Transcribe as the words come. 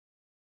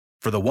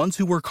For the ones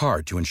who work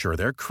hard to ensure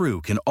their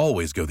crew can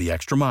always go the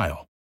extra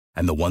mile,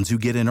 and the ones who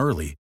get in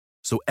early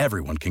so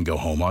everyone can go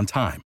home on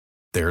time,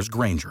 there's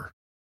Grainger,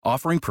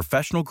 offering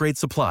professional-grade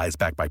supplies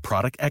backed by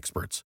product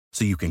experts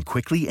so you can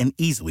quickly and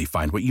easily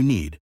find what you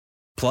need.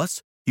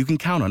 Plus, you can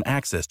count on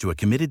access to a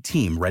committed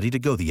team ready to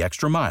go the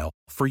extra mile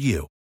for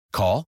you.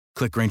 Call,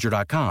 click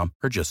Grainger.com,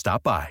 or just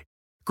stop by.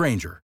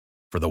 Grainger,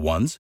 for the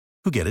ones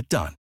who get it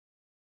done.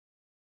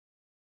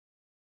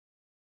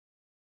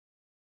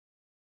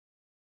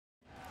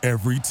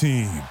 Every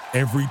team,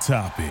 every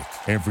topic,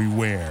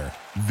 everywhere.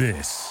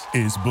 This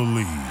is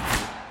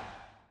Believe.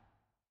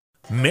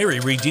 Mary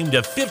redeemed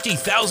a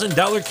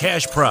 $50,000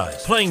 cash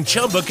prize playing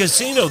Chumba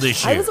Casino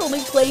this year. I was only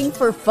playing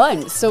for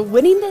fun, so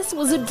winning this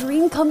was a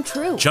dream come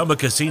true. Chumba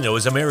Casino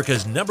is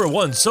America's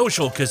 #1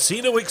 social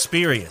casino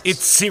experience.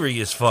 It's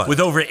serious fun. With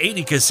over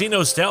 80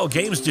 casino-style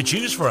games to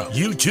choose from,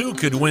 you too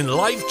could win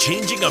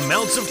life-changing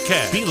amounts of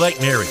cash. Be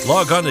like Mary.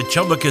 Log on to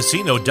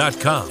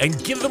ChumbaCasino.com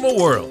and give them a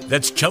whirl.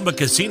 That's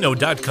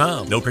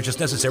ChumbaCasino.com. No purchase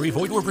necessary.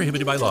 Void where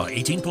prohibited by law.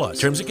 18+.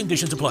 Terms and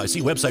conditions apply. See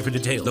website for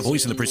details. The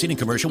voice in the preceding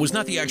commercial was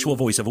not the actual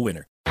voice of a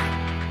winner.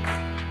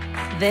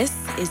 This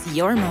is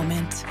your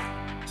moment.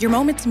 Your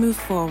moment to move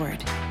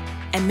forward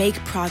and make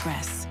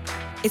progress.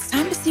 It's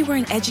time to see where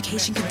an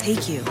education can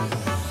take you.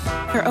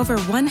 For over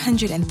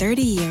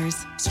 130 years,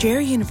 Strayer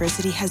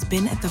University has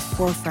been at the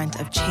forefront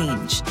of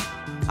change,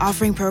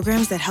 offering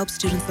programs that help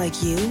students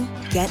like you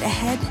get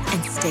ahead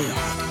and stay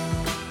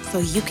ahead, so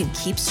you can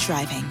keep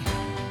striving.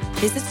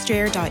 Visit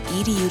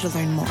strayer.edu to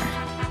learn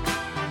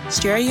more.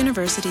 Strayer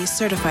University is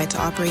certified to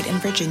operate in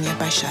Virginia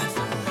by Chev.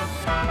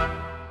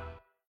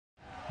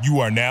 You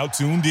are now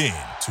tuned in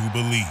to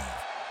Believe.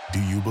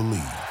 Do you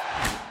believe?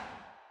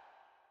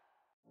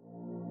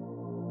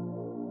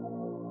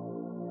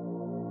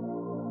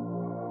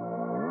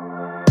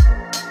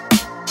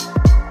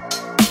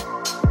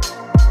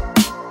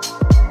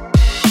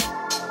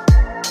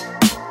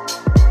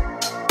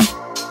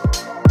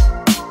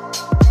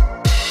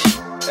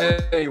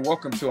 Hey,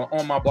 welcome to an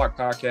On My Block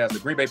podcast, the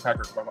Green Bay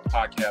Packers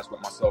podcast with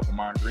myself,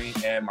 Amon Green,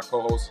 and my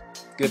co-host,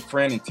 good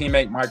friend and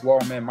teammate, Mike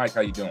Wallman. Mike,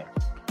 how you doing?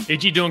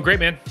 AG doing great,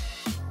 man.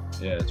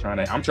 Yeah,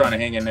 I'm trying to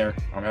hang in there.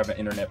 I'm having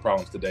internet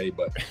problems today,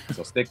 but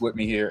so stick with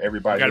me here,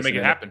 everybody. Got to make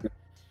it happen.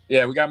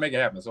 Yeah, we got to make it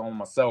happen. It's on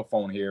my cell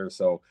phone here,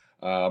 so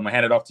I'm gonna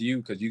hand it off to you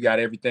because you got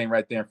everything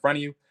right there in front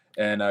of you,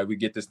 and we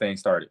get this thing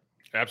started.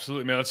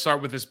 Absolutely, man. Let's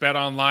start with this Bet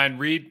Online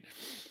read.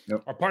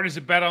 Yep. Our partners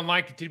at Bet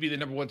Online continue to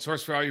be the #1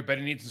 source for all your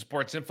betting needs and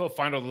sports info.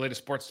 Find all the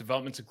latest sports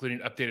developments, including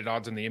updated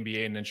odds on the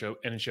NBA and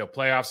NHL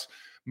playoffs,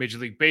 Major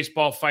League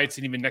Baseball fights,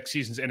 and even next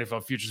season's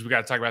NFL futures. We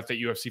got to talk about that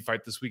UFC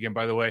fight this weekend,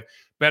 by the way.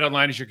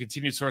 BetOnline is your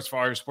continued source for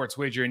all your sports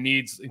wagering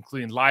needs,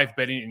 including live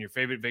betting in your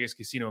favorite Vegas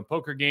casino and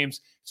poker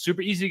games.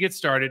 Super easy to get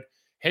started.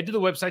 Head to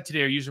the website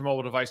today or use your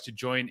mobile device to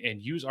join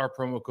and use our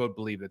promo code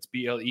BELIEVE. That's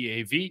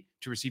BLEAV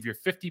to receive your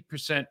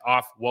 50%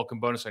 off welcome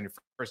bonus on your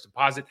first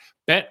deposit.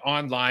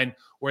 BetOnline,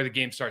 where the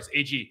game starts.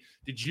 AG,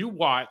 did you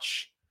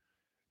watch?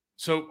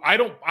 So I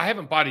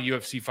haven't bought a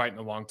UFC fight in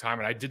a long time,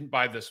 and I didn't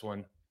buy this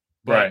one.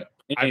 But Right.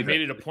 I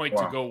made it a point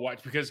to go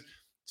watch because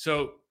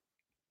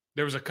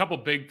there was a couple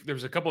big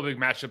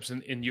matchups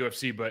in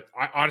UFC, but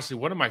I honestly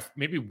one of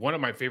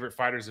my favorite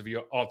fighters of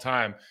all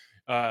time,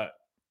 Joanna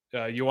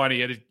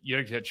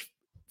Jędrzejczyk,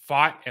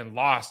 fought and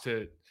lost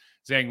to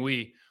Zhang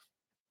Wei,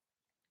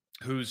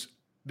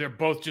 they're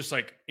both just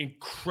like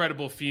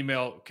incredible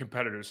female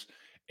competitors.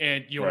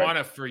 And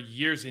Joanna for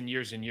years and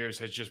years and years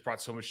has just brought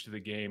so much to the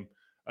game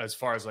as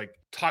far as like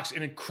talks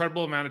an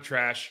incredible amount of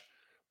trash,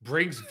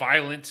 brings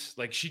violence.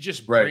 Like she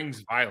just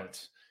brings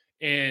violence.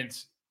 And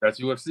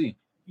that's UFC.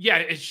 Yeah.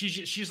 And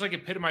she's like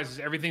epitomizes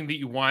everything that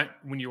you want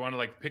when you want to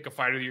like pick a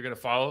fighter that you're going to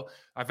follow.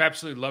 I've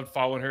absolutely loved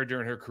following her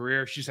during her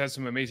career. She's had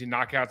some amazing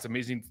knockouts,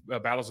 amazing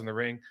battles in the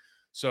ring.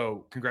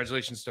 So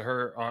congratulations to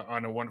her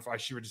on a wonderful.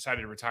 She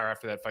decided to retire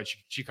after that fight.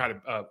 She caught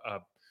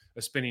a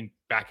spinning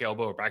back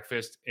elbow or back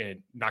fist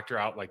and knocked her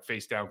out like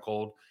face down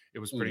cold. It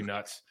was pretty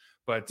nuts.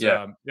 But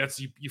that's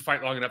you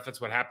fight long enough,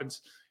 that's what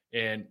happens.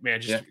 And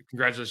man,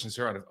 congratulations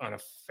to her on a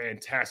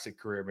fantastic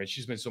career, man.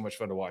 She's been so much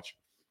fun to watch.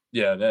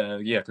 Yeah,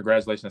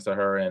 congratulations to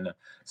her. And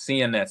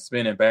seeing that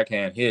spinning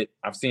backhand hit,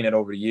 I've seen it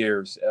over the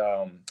years.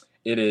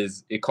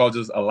 It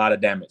causes a lot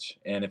of damage.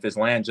 And if it's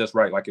land just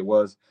right, like it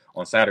was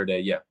on Saturday,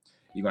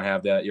 you're going to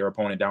have your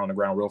opponent down on the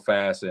ground real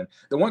fast. And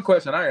the one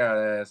question I got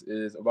to ask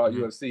is about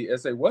UFC.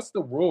 Is what's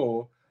the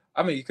rule?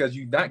 I mean, because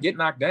you not get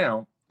knocked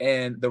down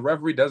and the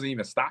referee doesn't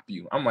even stop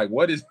you. I'm like,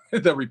 what is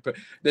they're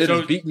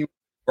just beating you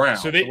ground.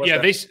 So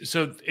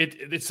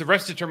it's the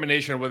rest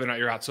determination of whether or not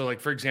you're out. So like,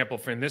 for example,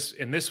 in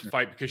this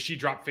fight, because she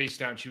dropped face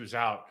down, she was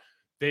out,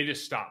 they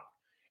just stopped.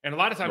 And a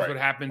lot of times what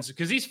happens,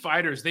 because these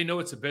fighters, they know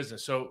it's a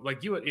business. So like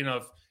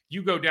if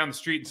you go down the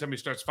street and somebody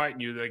starts fighting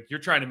you, like you're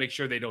trying to make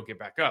sure they don't get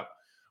back up.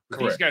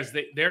 These guys,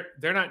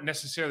 they're not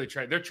necessarily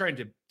trying. They're trying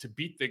to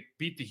beat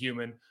the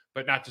human,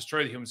 but not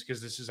destroy the humans,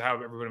 because this is how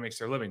everybody makes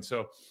their living.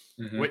 So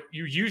what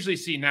you usually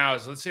see now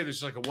is, let's say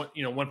there's like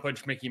a one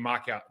punch Mickey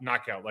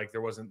knockout, like there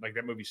wasn't like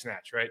that movie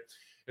Snatch, right?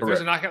 If there's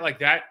a knockout like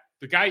that,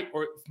 the guy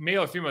or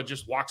male or female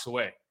just walks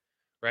away.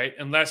 right?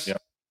 Unless Yeah.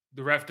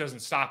 the ref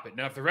doesn't stop it.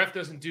 Now, if the ref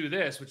doesn't do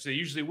this, which they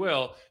usually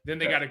will, then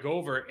they got to go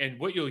over. And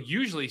what you'll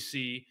usually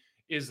see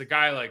is the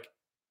guy like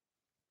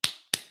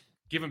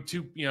give him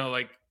two,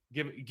 like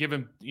give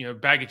him,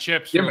 bag of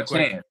chips. Give him real a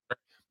quick.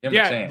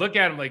 chance. Look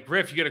at him like,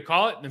 Griff, you got to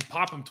call it, and then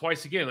pop him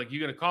twice again. Like, you're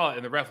going to call it,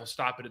 and the ref will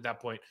stop it at that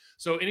point.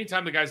 So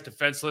anytime the guy's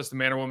defenseless, the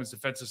man or woman's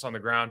defenseless on the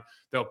ground,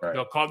 they'll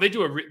call.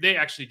 They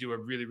actually do a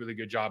really, really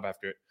good job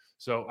after it.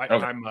 So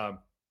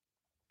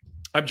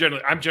I'm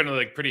generally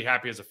like pretty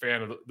happy as a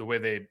fan of the way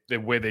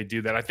they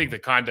do that. I think the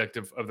conduct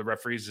of the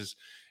referees is,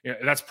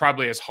 that's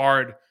probably as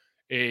hard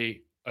a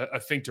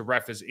thing to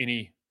ref as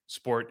any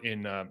sport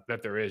in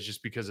that there is,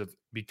 just because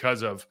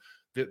of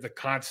the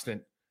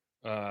constant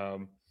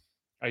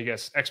I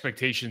guess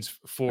expectations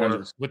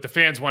for what the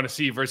fans want to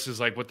see versus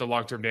like what the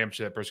long-term damage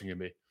to that person can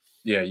be.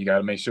 Yeah, you got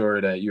to make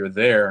sure that you're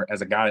there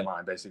as a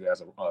guideline, basically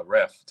as a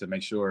ref, to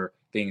make sure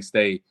things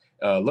stay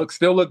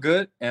still look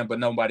good, but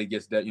nobody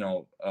gets that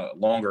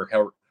longer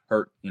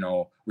hurt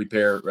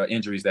repair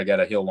injuries that got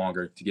to heal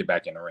longer to get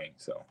back in the ring.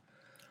 So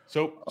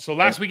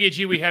last week,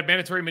 AG, we had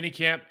mandatory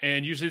minicamp,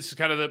 and usually this is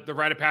kind of the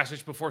rite of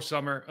passage before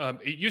summer.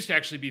 It used to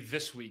actually be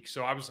this week,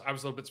 so I was a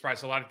little bit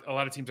surprised. A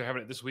lot of teams are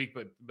having it this week,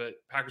 but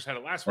Packers had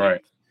it last week,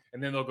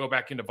 and then they'll go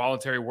back into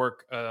voluntary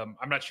work. I'm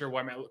not sure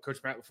why Coach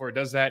Matt LaFleur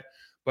does that,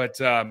 but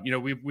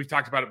we've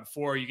talked about it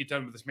before. You get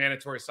done with this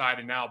mandatory side,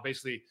 and now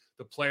basically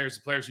the players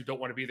who don't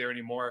want to be there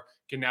anymore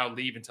can now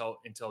leave until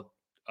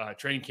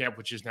training camp,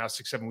 which is now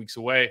 6-7 weeks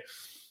away.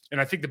 And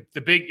I think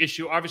the big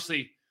issue,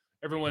 obviously,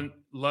 everyone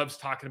loves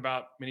talking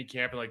about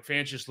minicamp, and like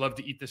fans just love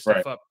to eat this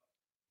stuff up.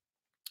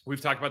 We've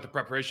talked about the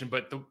preparation,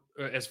 but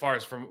as far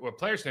as from a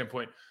player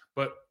standpoint,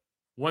 but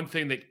one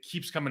thing that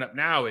keeps coming up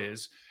now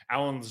is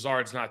Allen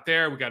Lazard's not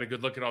there. We got a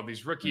good look at all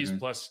these rookies.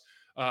 Plus,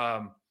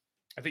 I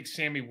think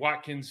Sammy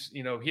Watkins,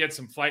 he had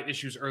some flight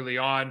issues early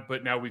on,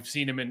 but now we've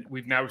seen him in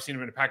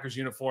a Packers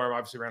uniform.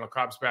 Obviously, Randall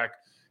Cobb's back.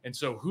 And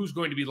so who's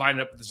going to be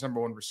lining up with this number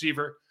one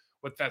receiver,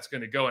 what that's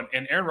going to go.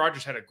 And Aaron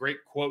Rodgers had a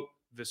great quote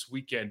this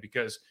weekend,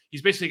 because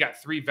he's basically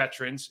got three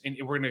veterans, and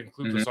we're going to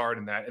include Lazard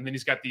in that. And then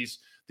he's got these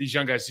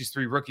young guys, these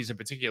three rookies in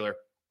particular,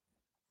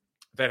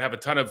 that have a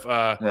ton of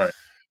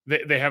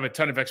they have a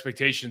ton of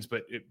expectations.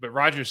 But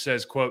Rodgers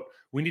says, quote,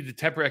 "We need to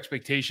temper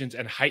expectations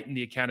and heighten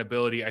the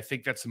accountability. I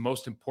think that's the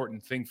most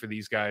important thing for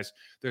these guys.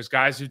 There's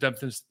guys who've done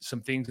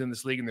some things in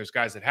this league, and there's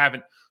guys that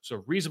haven't.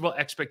 So reasonable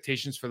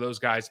expectations for those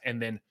guys, and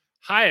then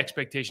high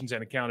expectations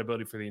and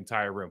accountability for the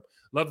entire room."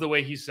 Love the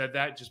way he said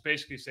that, just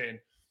basically saying,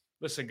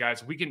 listen,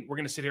 guys, we're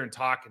going to sit here and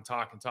talk.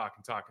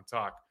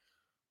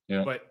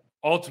 Yeah. But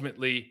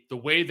ultimately, the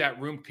way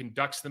that room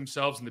conducts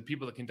themselves, and the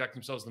people that conduct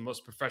themselves in the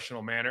most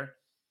professional manner,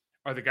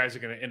 are the guys that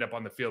are going to end up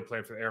on the field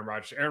playing for Aaron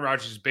Rodgers. Aaron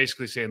Rodgers is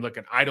basically saying, look,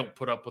 I don't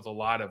put up with a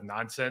lot of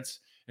nonsense.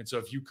 And so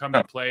if you come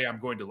and play, I'm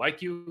going to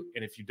like you.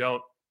 And if you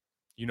don't,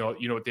 you know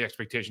what the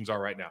expectations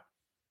are right now.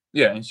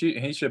 Yeah, and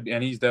he should be,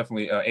 and he's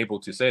definitely able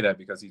to say that,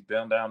 because he's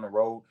been down the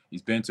road.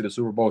 He's been to the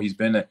Super Bowl. He's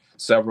been to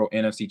several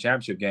NFC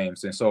Championship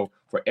games, and so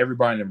for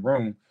everybody in the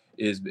room,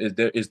 is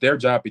their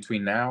job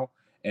between now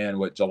and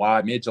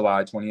mid-July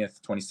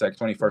 20th, 22nd,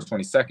 21st,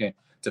 22nd,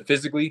 to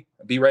physically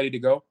be ready to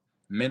go,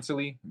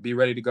 mentally be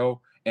ready to go,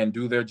 and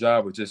do their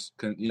job with just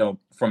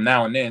from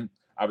now and then.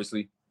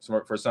 Obviously,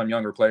 for some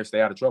younger players,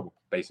 stay out of trouble,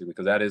 basically,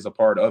 because that is a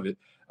part of it.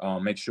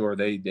 Make sure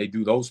they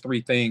do those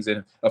three things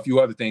and a few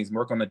other things.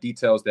 Work on the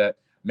details that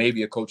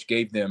maybe a coach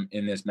gave them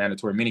in this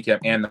mandatory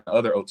minicamp and the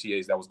other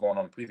OTAs that was going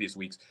on in previous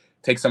weeks.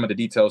 Take some of the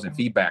details and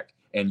feedback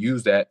and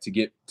use that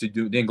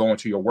then go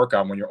into your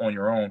workout when you're on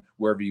your own,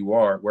 wherever you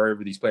are,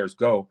 wherever these players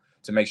go,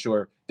 to make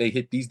sure they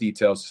hit these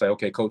details to say,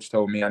 okay, coach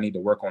told me I need to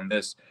work on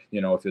this.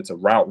 If it's a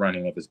route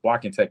running, if it's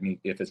blocking technique,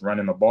 if it's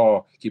running the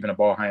ball, keeping the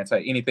ball high and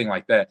tight, anything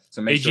like that.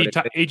 So make sure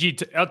tell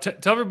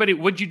everybody,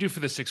 what'd you do for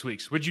the 6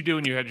 weeks? What'd you do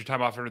when you had your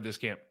time off after this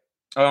camp?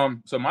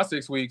 So my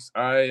 6 weeks,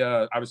 I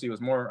obviously it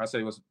was more, I say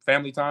it was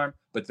family time,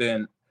 but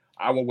then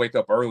I would wake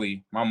up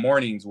early. My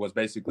mornings was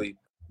basically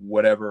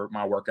whatever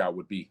my workout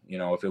would be.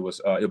 If it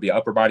was, it'll be an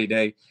upper body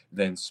day,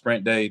 then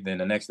sprint day, then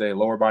the next day,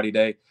 lower body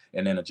day,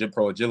 and then a Gym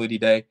Pro agility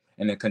day,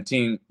 and then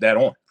continue that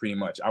on pretty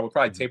much. I would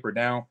probably taper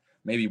down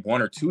maybe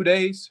 1 or 2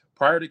 days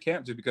prior to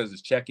camp, just because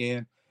it's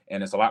check-in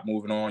and it's a lot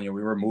moving on. We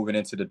were moving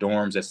into the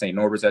dorms at St.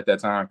 Norbert's at that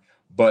time.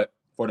 But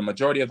for the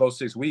majority of those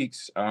 6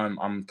 weeks,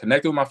 I'm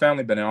connected with my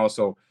family, but then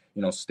also,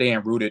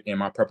 staying rooted in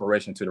my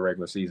preparation to the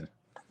regular season.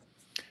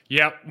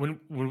 Yeah, when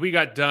we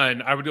got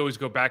done, I would always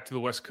go back to the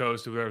West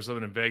Coast, where I was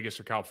living in Vegas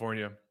or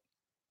California,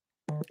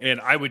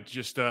 and I would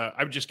just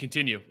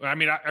continue. I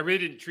mean, I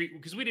really didn't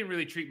because we didn't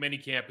really treat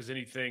minicamp as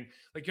anything.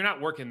 Like, you're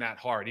not working that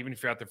hard, even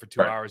if you're out there for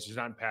 2 hours. You're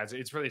not in pads.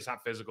 It's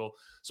not physical.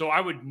 So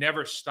I would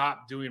never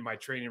stop doing my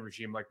training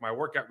regime. Like, my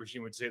workout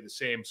regime would stay the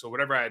same. So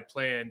whatever I had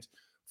planned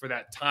for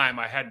that time,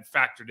 I hadn't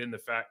factored in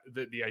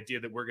the idea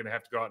that we're going to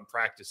have to go out and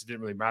practice. It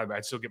didn't really matter, but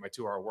I'd still get my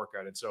 2-hour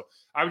workout. And so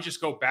I would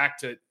just go back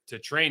to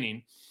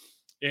training.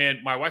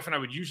 And my wife and I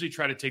would usually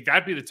try to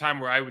that'd be the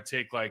time where I would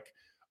take like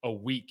a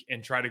week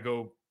and try to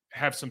go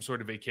have some sort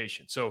of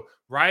vacation. So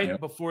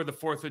before the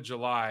 4th of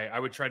July, I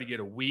would try to get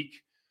a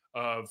week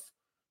of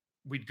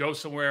we'd go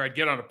somewhere. I'd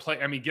get on a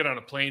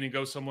plane and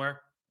go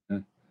somewhere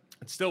and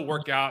still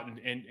work out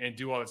and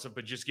do all that stuff,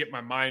 but just get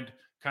my mind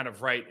kind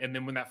of right. And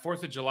then when that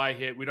 4th of July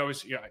hit, we'd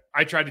always,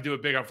 I tried to do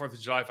it big on 4th of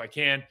July if I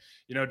can,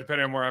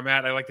 depending on where I'm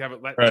at. I like to have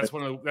it. Right. That's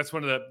one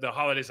of the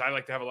holidays I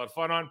like to have a lot of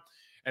fun on.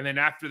 And then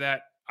after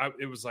that,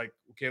 it was like,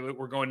 okay,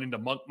 we're going into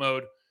monk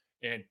mode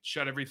and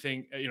shut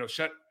everything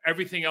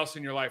else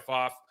in your life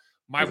off.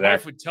 My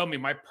wife would tell me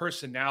my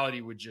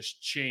personality would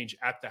just change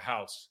at the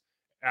house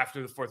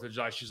after the 4th of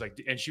July. She's like,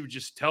 and she would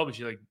just tell me,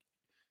 she's like,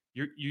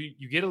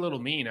 you get a little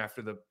mean on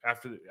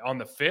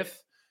the 5th,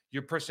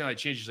 your personality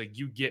changes. Like,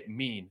 you get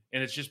mean.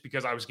 And it's just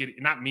because I was getting,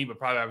 not mean, but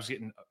probably I was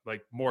getting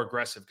like more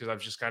aggressive because I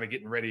was just kind of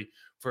getting ready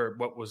for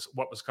what was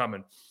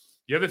coming.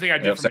 The other thing I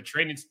did from a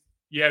training.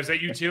 Yeah. Is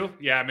that you too?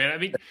 Yeah,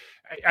 man.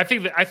 I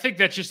think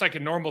that's just like a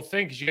normal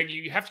thing. Cause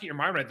you have to get your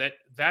mind right.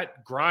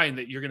 That grind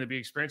that you're going to be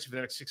experiencing for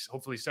the next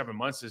hopefully 7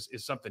 months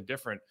is something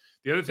different.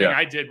 The other thing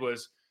I did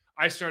was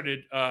I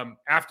started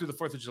after the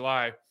 4th of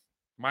July,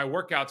 my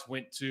workouts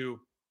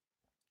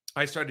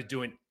I started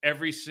doing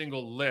every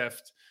single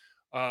lift,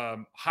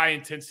 high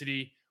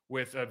intensity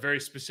with a very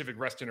specific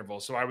rest interval.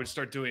 So I would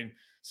start doing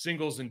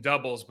singles and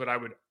doubles, but I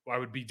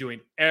would be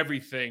doing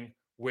everything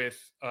with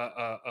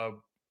a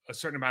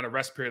certain amount of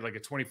rest period, like a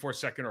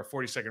 24-second or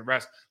 40-second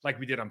rest, like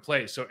we did on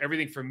plays. So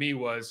everything for me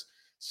was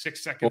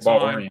 6 seconds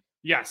on.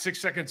 Yeah,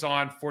 6 seconds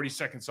on, 40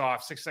 seconds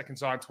off, 6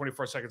 seconds on,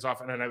 24 seconds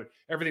off. And then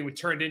everything would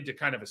turn into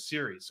kind of a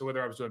series. So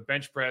whether I was doing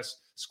bench press,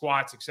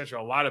 squats,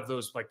 etc., a lot of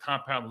those like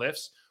compound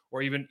lifts,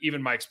 or even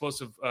my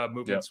explosive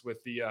movements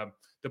with the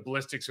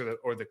ballistics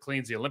or the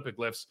cleans, the Olympic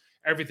lifts,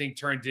 everything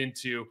turned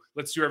into,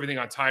 let's do everything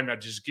on time now,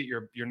 just get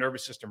your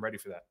nervous system ready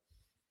for that.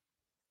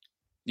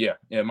 Yeah,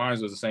 mine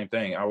was the same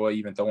thing. I will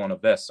even throw on a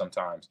vest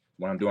sometimes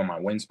when I'm doing my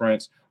wind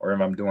sprints or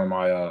if I'm doing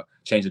my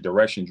change of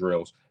direction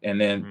drills. And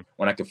then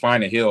when I could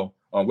find a hill,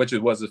 which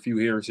it was a few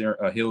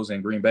hills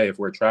in Green Bay, if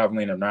we're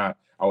traveling or not,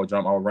 I would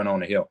run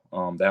on a hill.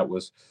 That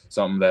was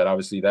something that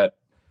obviously that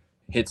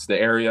hits the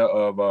area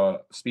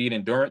of speed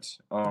endurance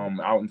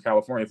out in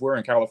California. If we're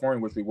in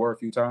California, which we were a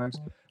few times,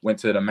 went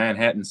to the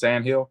Manhattan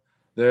Sand Hill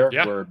there,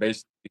 where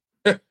basically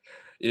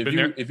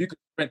if you could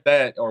sprint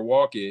that or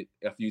walk it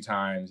a few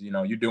times,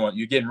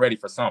 you're getting ready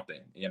for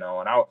something, And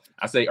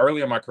I say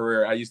early in my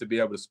career, I used to be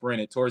able to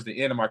sprint it. Towards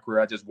the end of my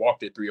career, I just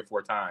walked it 3 or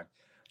 4 times.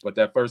 But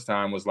that first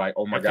time was like,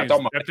 oh my God.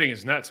 That thing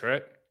is nuts,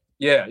 right?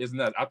 Yeah, it's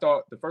nuts. I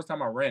thought the first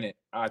time I ran it,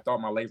 I thought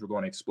my legs were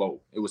going to explode.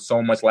 It was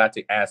so much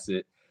lactic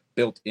acid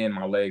built in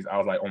my legs. I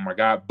was like, oh my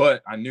God.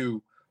 But I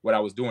knew what I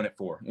was doing it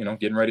for,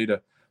 getting ready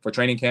for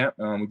training camp.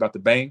 We about to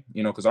bang,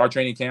 because our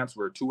training camps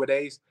were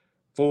 2-a-days,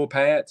 full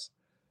pads.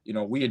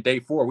 We in day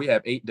 4, we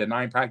have 8 to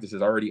 9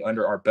 practices already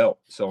under our belt.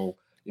 So,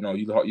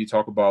 you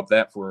talk about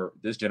that for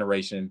this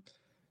generation,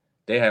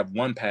 they have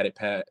one padded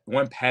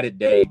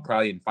day,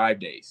 probably in 5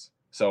 days.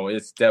 So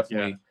it's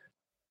definitely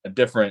a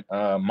different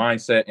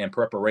mindset and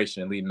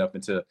preparation leading up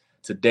into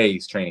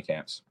today's training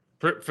camps.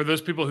 For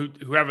those people who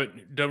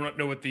don't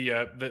know what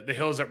the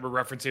hills that we're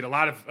referencing, a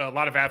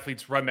lot of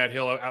athletes run that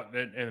hill out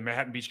in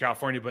Manhattan Beach,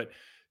 California. But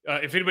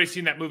if anybody's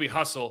seen that movie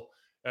Hustle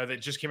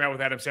that just came out with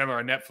Adam Sandler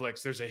on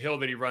Netflix, there's a hill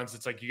that he runs.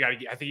 It's like I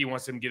think he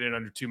wants them to get in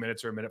under 2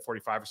 minutes or a minute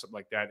 45 or something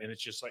like that. And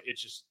it's just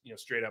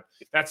straight up.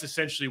 That's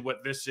essentially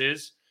what this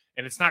is.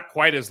 And it's not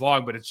quite as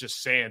long, but it's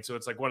just sand. So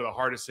it's like one of the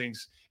hardest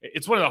things.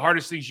 It's one of the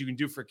hardest things you can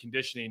do for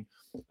conditioning.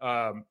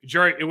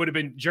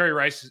 Jerry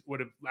Rice would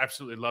have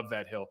absolutely loved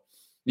that hill.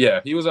 Yeah,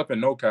 he was up in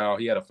NoCal.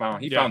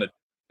 He found a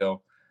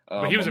hill.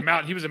 But he was a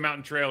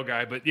mountain trail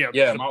guy. But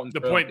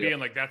the point being,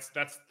 like that's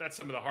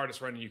some of the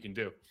hardest running you can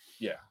do.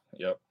 Yeah.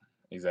 Yep.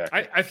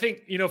 Exactly. I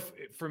think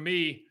for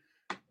me,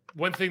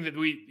 one thing that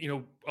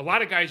a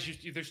lot of guys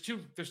there's two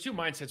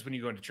mindsets when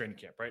you go into training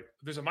camp, right?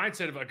 There's a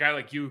mindset of a guy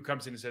like you who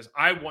comes in and says,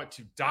 I want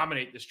to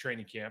dominate this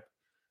training camp.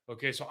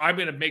 Okay, so I'm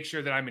going to make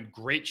sure that I'm in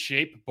great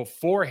shape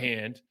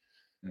beforehand,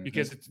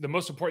 because the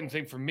most important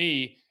thing for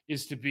me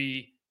is to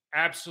be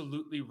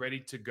absolutely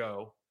ready to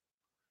go,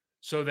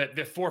 so that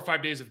the 4 or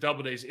 5 days of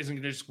double days isn't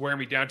going to just wear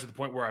me down to the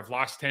point where I've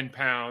lost 10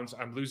 pounds.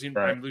 I'm losing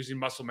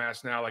muscle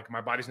mass now. Like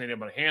my body's not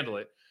able to handle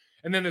it.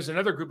 And then there's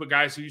another group of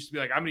guys who used to be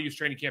like, I'm going to use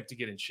training camp to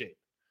get in shape.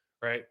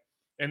 Right.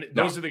 And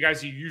those are the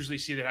guys you usually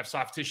see that have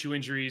soft tissue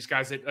injuries,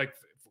 guys that like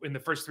in the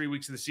first 3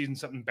 weeks of the season,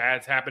 something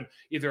bad's happened,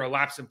 either a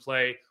lapse in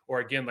play or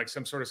again, like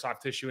some sort of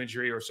soft tissue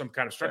injury or some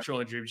kind of structural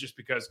injury, just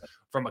because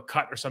from a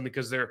cut or something,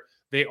 because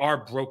they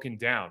are broken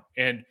down.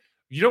 And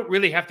you don't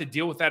really have to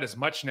deal with that as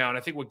much now. And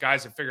I think what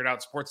guys have figured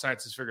out, sports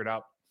science has figured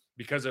out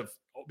because of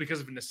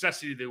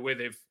necessity, the way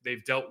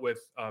they've dealt with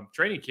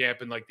training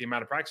camp and like the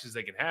amount of practices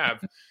they can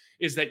have,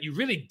 is that you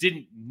really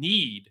didn't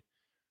need,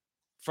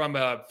 from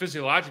a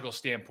physiological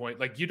standpoint,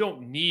 like you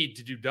don't need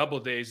to do double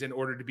days in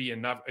order to be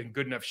in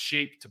good enough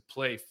shape to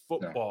play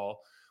football. No.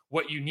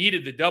 What you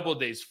needed the double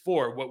days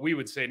for, what we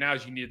would say now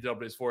is you need the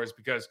double days for, is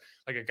because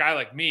like a guy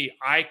like me,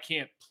 I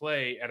can't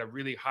play at a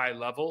really high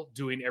level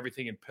doing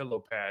everything in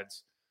pillow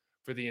pads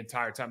for the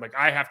entire time. Like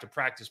I have to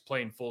practice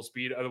playing full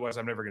speed. Otherwise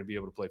I'm never going to be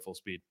able to play full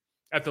speed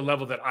at the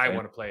level that I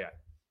want to play at.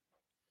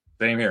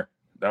 Same here.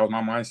 That was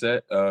my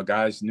mindset.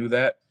 Guys knew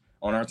that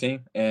on our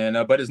team, and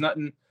but it's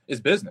nothing. It's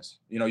business.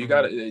 You know, you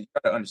gotta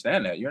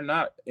understand that you're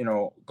not,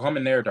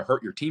 coming there to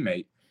hurt your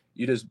teammate.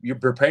 You're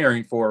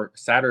preparing for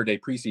Saturday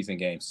preseason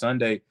games,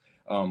 Sunday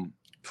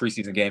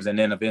preseason games, and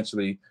then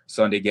eventually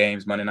Sunday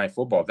games, Monday Night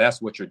Football.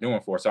 That's what you're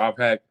doing for. So I've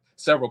had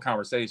several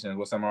conversations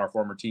with some of our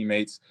former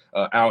teammates.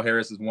 Al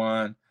Harris is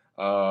one.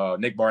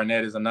 Nick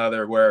Barnett is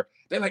another, where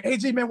they're like, "Hey,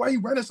 G, man, why are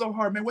you running so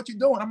hard, man? What you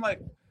doing?" I'm like,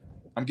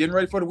 "I'm getting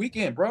ready for the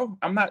weekend, bro.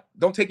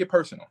 Don't take it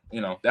personal."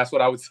 That's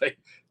what I would say.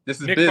 This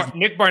is business.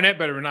 Nick Barnett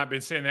better not been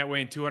saying that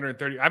way in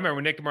 230. I remember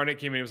when Nick Barnett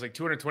came in, he was like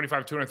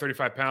 225,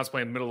 235 pounds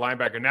playing middle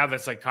linebacker. Now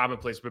that's like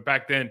commonplace. But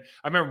back then,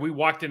 I remember we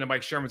walked into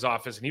Mike Sherman's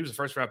office and he was a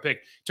first round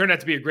pick. Turned out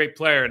to be a great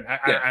player. And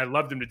I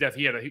loved him to death.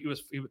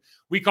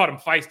 We called him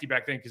feisty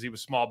back then because he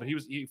was small, but he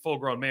was a full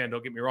grown man.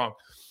 Don't get me wrong.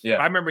 Yeah.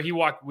 But I remember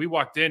we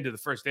walked into the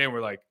first day and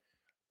we're like,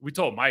 we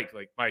told Mike,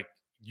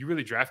 you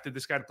really drafted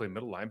this guy to play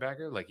middle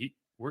linebacker? Like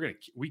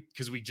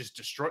because we just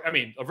destroyed. I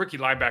mean, a rookie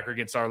linebacker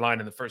against our line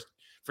in the first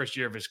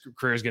year of his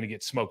career is going to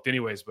get smoked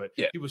anyways. But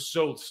he was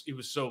so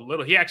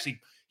little.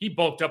 He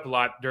bulked up a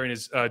lot during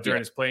his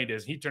playing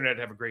days. He turned out to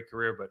have a great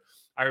career. But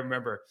I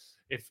remember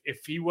if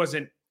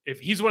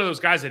he's one of those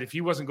guys that if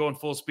he wasn't going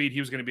full speed, he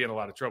was going to be in a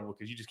lot of trouble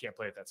because you just can't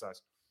play at that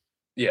size.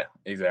 Yeah,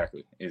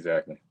 exactly.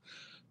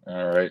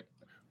 All right.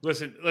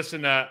 Listen.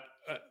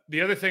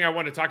 The other thing I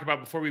want to talk about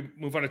before we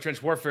move on to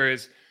trench warfare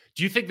is,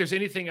 do you think there's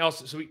anything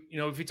else? So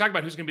if we talk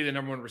about who's going to be the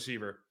number one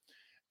receiver,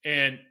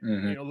 and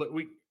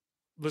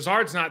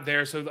Lazard's not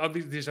there, so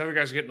these other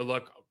guys are getting the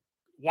look.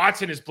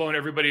 Watson is blowing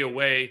everybody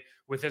away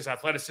with his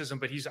athleticism,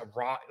 but he's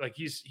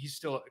he's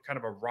still kind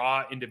of a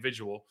raw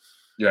individual.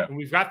 Yeah, and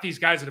we've got these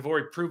guys that have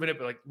already proven it,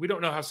 but we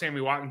don't know how Sammy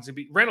Watkins will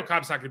be. Randall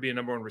Cobb's not going to be a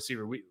number one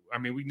receiver. We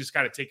can just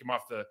kind of take him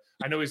off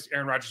I know he's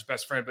Aaron Rodgers'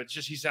 best friend, but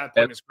he's at that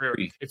point in his career.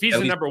 If he's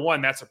the number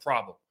one, that's a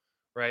problem,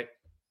 right?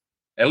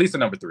 At least a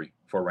number 3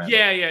 for Randall.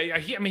 Yeah.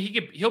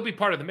 He'll be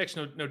part of the mix,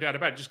 no doubt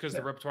about it, just because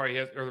the repertoire he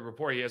has or the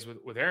rapport he has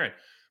with Aaron.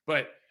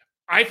 But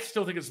I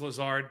still think it's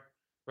Lazard,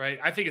 right?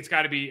 I think it's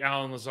got to be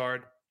Allen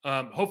Lazard.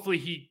 Hopefully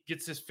he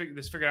gets this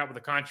figured out with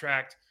the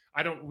contract.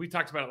 We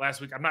talked about it last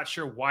week. I'm not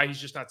sure why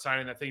he's just not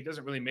signing that thing. It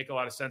doesn't really make a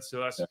lot of sense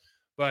to us. Yeah.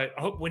 But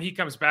I hope when he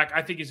comes back,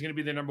 I think he's going to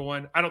be the number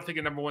one. I don't think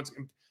a number one's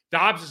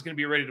Dobbs is going to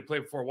be ready to play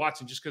before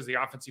Watson, just because the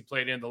offense he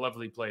played in, the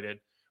level he played in.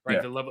 Right,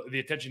 the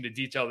attention to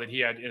detail that he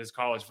had in his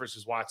college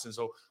versus Watson.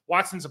 So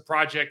Watson's a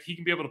project. He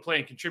can be able to play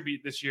and contribute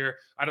this year.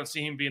 I don't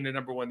see him being the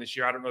number one this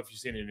year. I don't know if you've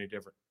seen it any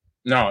different.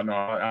 No,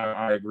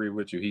 I agree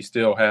with you. He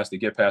still has to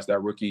get past that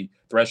rookie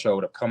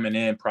threshold of coming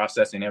in,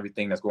 processing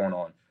everything that's going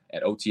on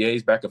at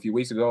OTAs back a few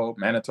weeks ago,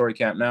 mandatory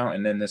camp now,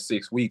 and then this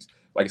 6 weeks,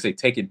 like I say,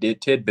 taking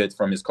tidbits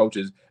from his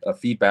coaches'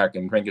 feedback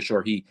and making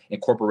sure he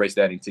incorporates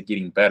that into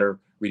getting better,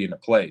 reading the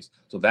plays.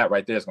 So that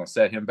right there is going to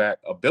set him back.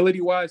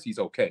 Ability-wise, he's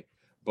okay.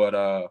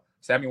 But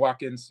Sammy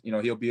Watkins,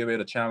 he'll be able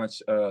to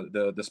challenge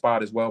the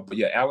spot as well. But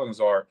yeah, Allen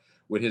Lazard,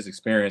 with his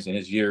experience and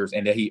his years,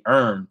 and that he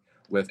earned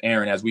with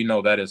Aaron, as we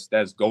know,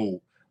 that's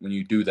gold when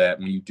you do that.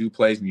 When you do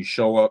plays, when you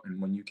show up,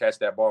 and when you catch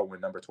that ball when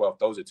number 12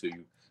 throws it to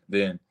you,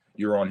 then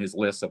you're on his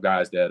list of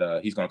guys that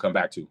he's going to come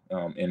back to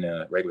in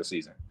the regular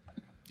season.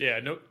 Yeah,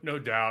 no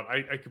doubt.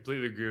 I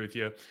completely agree with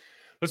you.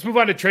 Let's move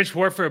on to trench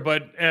warfare.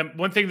 But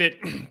one thing that,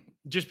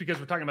 just because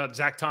we're talking about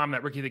Zach Tom,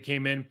 that rookie that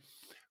came in,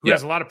 who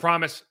has a lot of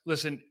promise.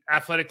 Listen,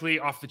 athletically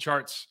off the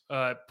charts,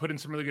 put in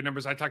some really good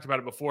numbers. I talked about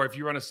it before. If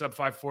you run a sub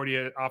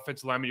 540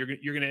 offensive lineman,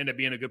 you're going to end up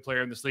being a good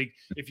player in this league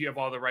if you have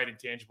all the right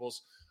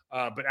intangibles.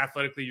 But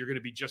athletically, you're going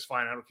to be just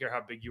fine. I don't care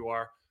how big you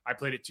are. I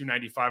played at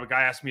 295. A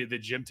guy asked me at the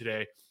gym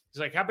today. He's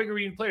like, "How big are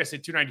you in play?" I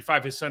said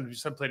 295. His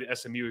son played at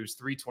SMU. He was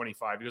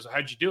 325. He goes,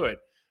 "How'd you do it?"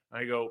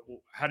 I go,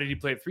 well, "How did he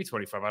play at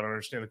 325? I don't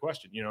understand the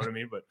question." You know what I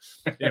mean? But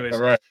anyways,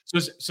 right.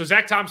 So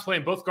Zach Tom's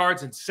playing both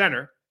guards and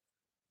center.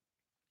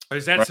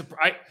 Does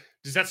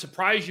that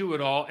surprise you at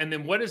all? And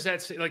then what does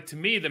that say? Like, to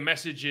me, the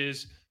message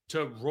is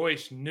to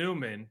Royce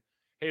Newman,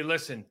 hey,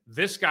 listen,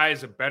 this guy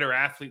is a better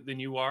athlete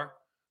than you are.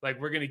 Like,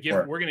 we're going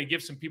to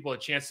give some people a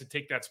chance to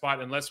take that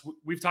spot. Unless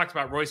we've talked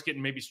about Royce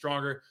getting maybe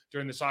stronger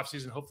during this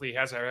offseason. Hopefully he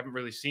has. I haven't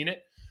really seen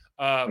it.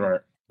 Right.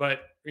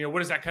 But what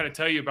does that kind of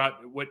tell you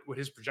about what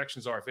his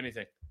projections are, if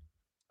anything?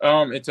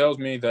 It tells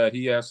me that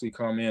he actually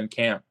come in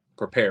camp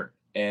prepared,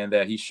 and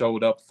that he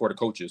showed up for the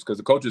coaches, because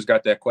the coaches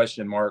got that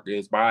question mark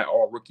is by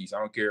all rookies. I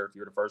don't care if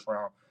you're the first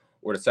round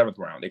or the 7th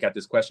round. They got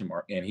this question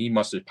mark, and he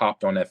must have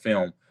popped on that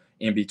film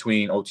in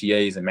between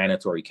OTAs and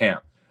mandatory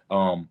camp.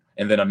 And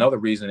then another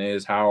reason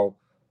is how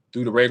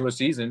through the regular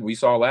season we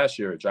saw last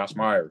year, Josh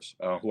Myers,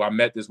 who I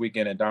met this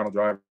weekend at Donald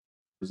Driver's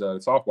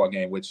softball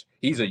game, which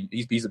he's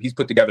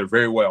put together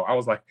very well. I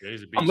was like,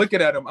 I'm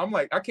looking at him. I'm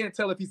like, I can't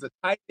tell if he's a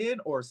tight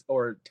end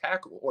or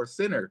tackle or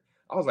center.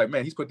 I was like,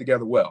 man, he's put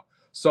together well.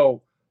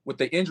 So with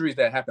the injuries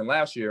that happened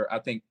last year, I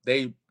think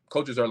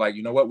coaches are like,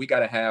 you know what, we got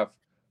to have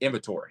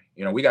inventory.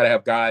 We got to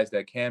have guys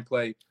that can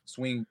play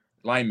swing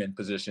lineman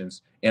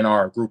positions in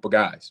our group of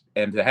guys.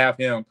 And to have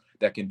him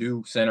that can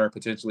do center,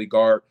 potentially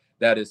guard,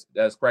 that's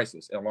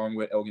priceless, along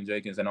with Elgin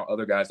Jenkins and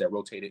other guys that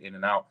rotated in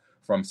and out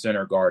from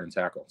center, guard, and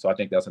tackle. So I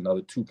think that's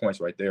another 2 points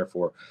right there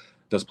for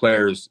those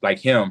players like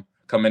him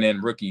coming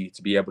in rookie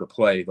to be able to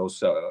play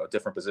those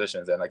different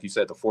positions. And like you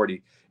said, the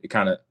 40, it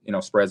kind of,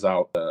 spreads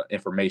out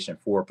information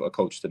for a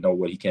coach to know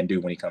what he can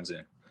do when he comes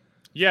in.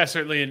 Yeah,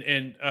 certainly.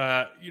 And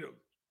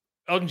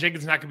Elgton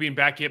Jenkins not going to be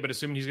back yet, but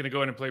assuming he's going to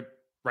go in and play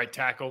right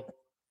tackle,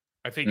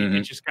 I think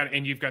it's just kind of,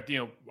 and you've got,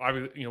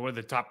 one of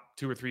the top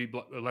 2 or 3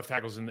 left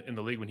tackles in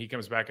the league when he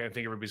comes back. I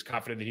think everybody's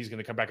confident that he's going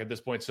to come back at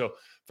this point. So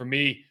for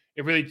me,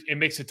 it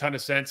makes a ton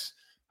of sense.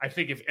 I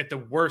think if at the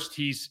worst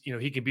he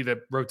could be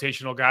the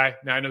rotational guy.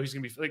 Now I know he's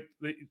going to be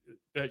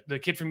like the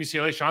kid from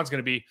UCLA, Sean's going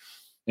to be.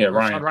 Yeah,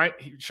 Ryan.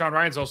 Sean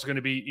Ryan's also going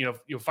to be,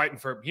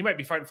 he might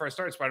be fighting for a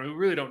starting spot. I mean, we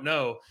really don't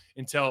know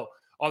until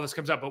all this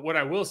comes out. But what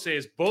I will say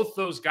is both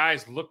those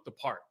guys look the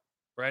part,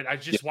 right? I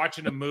just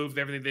watching them move,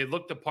 everything, they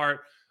look the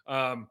part.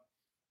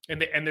 And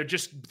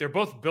they're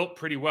both built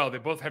pretty well. They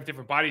both have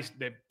different bodies.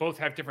 They both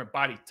have different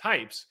body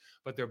types,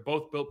 but they're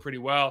both built pretty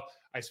well.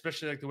 I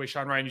especially like the way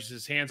Sean Ryan uses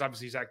his hands.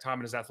 Obviously, Zach Tom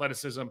and his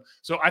athleticism.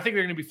 So I think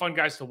they're going to be fun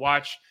guys to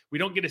watch. We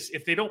don't get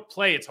if they don't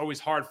play, it's always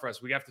hard for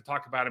us. We have to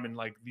talk about them in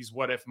like these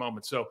what if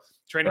moments. So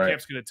training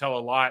camp's going to tell a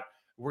lot.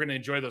 We're going to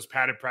enjoy those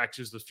padded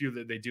practices, the few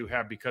that they do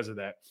have because of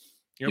that.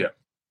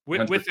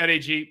 With that,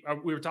 AG, I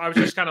was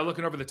just kind of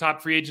looking over the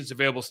top free agents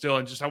available still,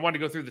 and I wanted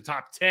to go through the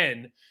top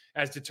 10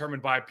 as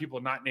determined by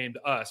people not named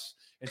us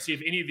and see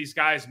if any of these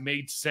guys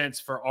made sense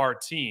for our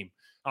team.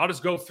 I'll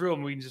just go through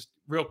them. We can just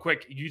real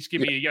quick. You just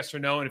give me a yes or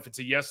no, and if it's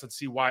a yes, let's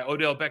see why.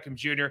 Odell Beckham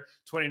Jr.,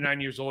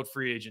 29 years old,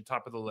 free agent,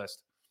 top of the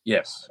list.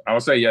 Yes, I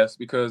would say yes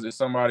because it's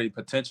somebody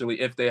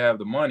potentially, if they have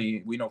the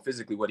money, we know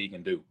physically what he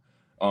can do.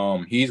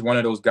 He's one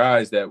of those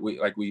guys that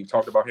we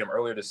talked about him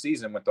earlier this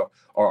season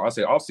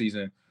off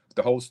season.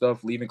 The whole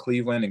stuff leaving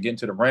Cleveland and getting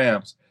to the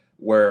Rams,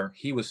 where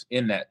he was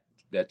in that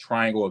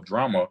triangle of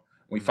drama.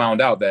 We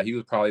found out that he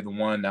was probably the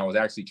one that was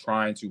actually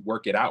trying to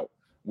work it out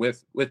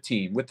with the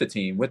team,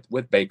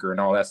 with Baker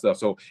and all that stuff.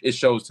 So it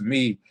shows to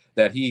me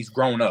that he's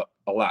grown up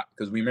a lot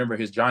because we remember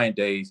his Giant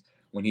days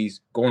when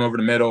he's going over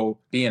the middle,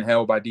 being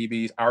held by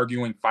DBs,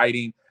 arguing,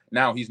 fighting.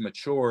 Now he's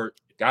matured,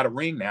 got a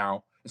ring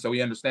now. And so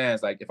he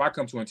understands, like, if I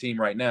come to a team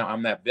right now,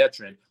 I'm that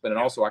veteran, but then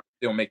also I can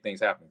still make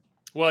things happen.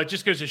 Well, it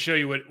just goes to show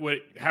you what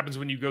happens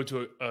when you go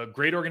to a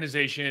great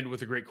organization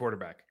with a great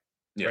quarterback,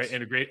 right?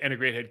 And a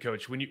great head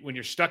coach. When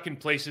you're stuck in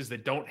places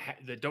that don't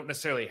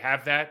necessarily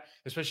have that,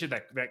 especially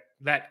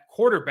that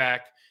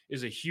quarterback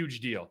is a huge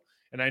deal.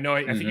 And I know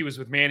I think he was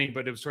with Manning,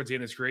 but it was towards the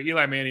end of his career.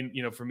 Eli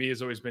Manning, for me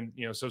has always been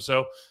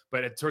so.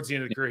 But towards the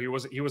end of the career, he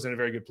wasn't a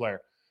very good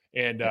player,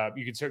 and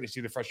you can certainly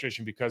see the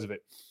frustration because of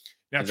it.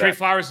 Now, exactly. Trey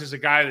Flowers is a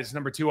guy that's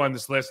number 2 on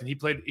this list, and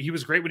he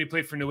was great when he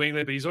played for New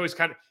England, but he's always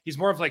he's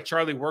more of like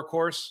Charlie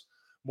Workhorse,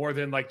 more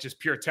than like just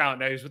pure talent.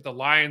 Now he's with the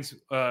Lions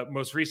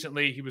most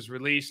recently. He was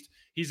released.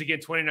 He's again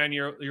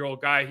 29-year-old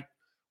guy.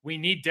 We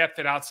need depth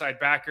at outside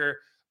backer.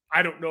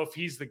 I don't know if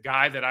he's the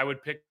guy that I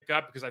would pick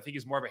up because I think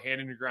he's more of a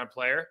hand in the ground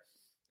player.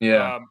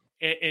 Yeah.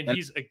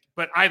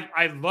 But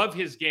I love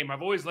his game.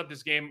 I've always loved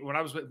his game. When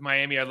I was with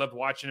Miami, I loved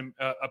watching him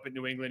up in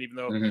New England, even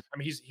though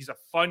he's a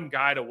fun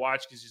guy to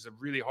watch because he's a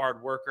really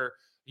hard worker.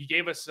 He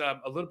gave us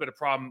a little bit of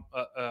problem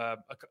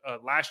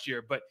last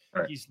year, but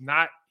he's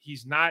not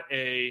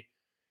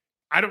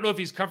I don't know if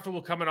he's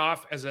comfortable coming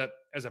off as a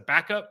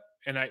backup,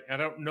 and I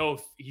don't know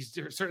if he's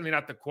certainly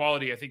not the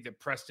quality I think that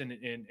Preston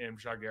and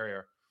Rashad Gary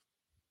are.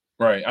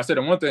 Right. I said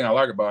the one thing I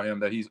like about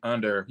him that he's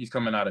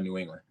coming out of New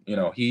England.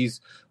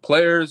 He's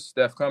players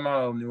that have come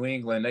out of New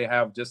England, they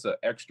have just an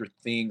extra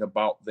thing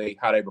about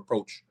how they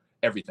approach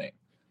everything.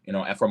 And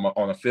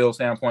on a field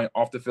standpoint,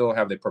 off the field,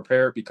 have they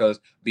prepared?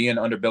 Because being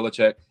under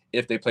Belichick,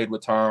 if they played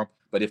with Tom,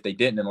 but if they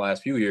didn't in the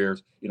last few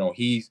years,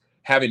 he's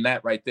having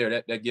that right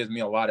there, that gives me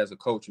a lot as a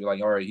coach. You're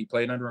like, all right, he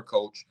played under a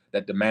coach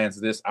that demands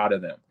this out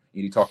of them.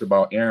 You talked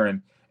about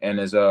Aaron and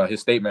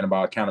his statement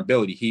about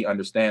accountability. He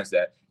understands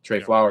that. Trey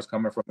Flowers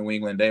coming from New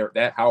England,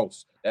 that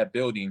house, that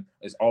building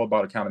is all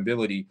about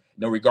accountability.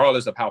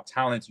 Regardless of how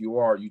talented you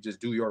are, you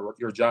just do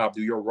your job,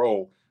 do your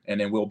role, and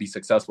then we'll be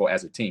successful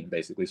as a team,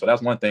 basically. So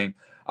that's one thing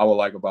I would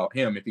like about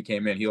him. If he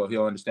came in, he'll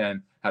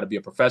understand how to be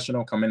a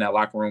professional, come in that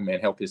locker room and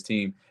help his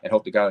team and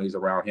help the guys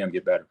around him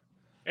get better.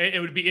 And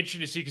it would be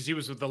interesting to see because he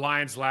was with the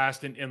Lions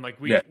last, and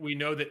like we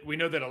know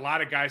that a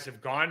lot of guys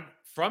have gone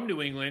from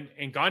New England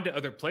and gone to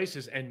other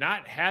places and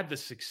not had the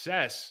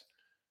success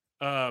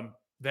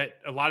that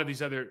a lot of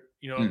these other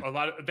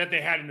that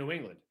they had in New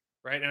England,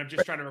 right? And I'm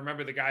just trying to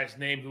remember the guy's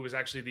name who was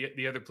actually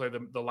the other player, the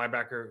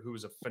linebacker who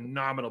was a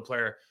phenomenal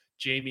player,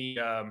 Jamie.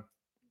 I'm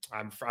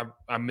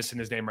missing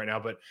his name right now,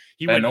 but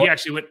he went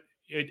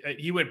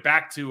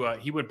back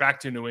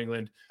to New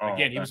England.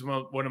 Again, he was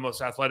one of the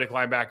most athletic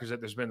linebackers that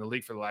there's been in the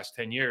league for the last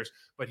 10 years.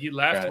 But he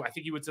left. I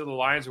think he went to the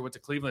Lions or went to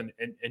Cleveland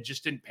and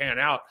just didn't pan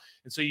out.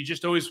 And so you're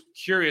just always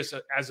curious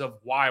as of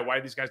why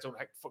these guys don't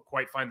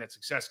quite find that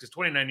success. Because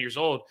 29 years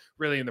old,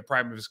 really in the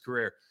prime of his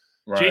career.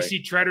 Right.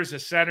 J.C. Tretter's a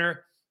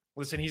center.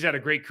 Listen, he's had a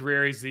great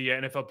career. He's the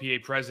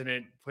NFLPA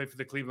president, played for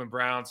the Cleveland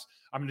Browns.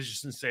 I'm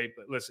just going to say,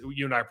 listen,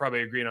 you and I are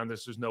probably agreeing on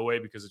this. There's no way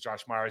because of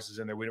Josh Myers is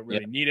in there. We don't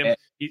really need him.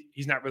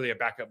 He's not really a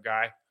backup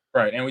guy.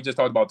 Right, and we just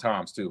talked about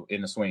Toms too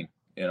in the swing.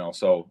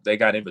 So they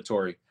got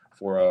inventory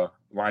for a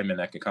lineman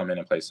that can come in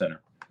and play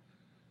center.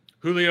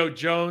 Julio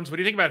Jones. What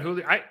do you think about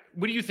Julio?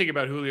 What do you think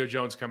about Julio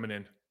Jones coming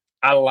in?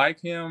 I like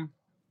him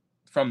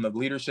from the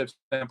leadership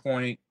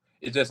standpoint.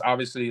 It's just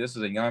obviously this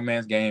is a young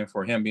man's game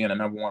for him being a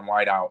number one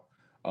wideout.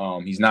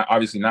 He's not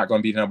going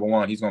to be the number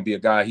one. He's going to be a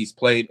guy. He's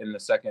played in the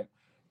second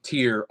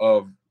tier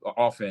of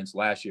offense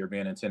last year,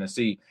 being in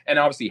Tennessee, and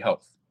obviously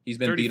health. He's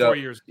been beat up.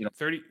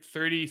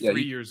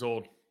 33 years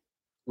old.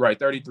 Right,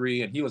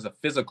 33, and he was a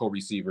physical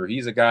receiver.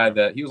 He's a guy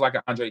that he was like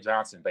an Andre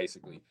Johnson,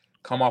 basically.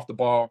 Come off the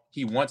ball,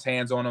 he wants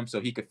hands on him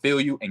so he could feel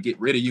you and get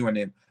rid of you and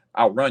then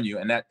outrun you.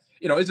 And that,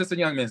 it's just a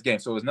young man's game.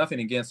 So it's nothing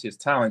against his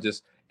talent.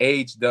 Just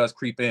age does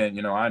creep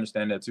in. I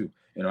understand that too.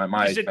 At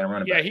my age,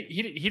 running back.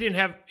 He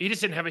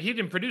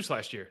didn't produce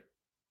last year.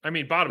 I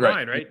mean, bottom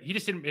line, right? He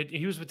just didn't.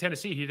 He was with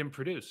Tennessee. He didn't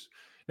produce.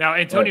 Now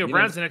Antonio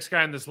Brown's the next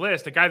guy on this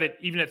list. The guy that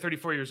even at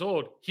 34 years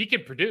old, he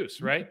can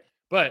produce, right?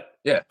 But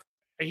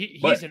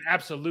he's an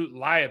absolute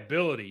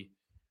liability.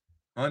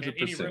 100%. In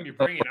any room you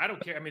bring in, I don't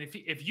care. I mean,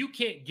 if you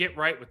can't get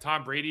right with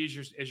Tom Brady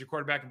as your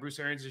quarterback and Bruce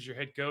Arians as your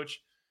head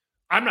coach,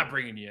 I'm not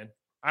bringing you in.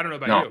 I don't know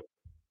about you.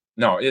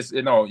 No,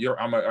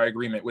 I'm in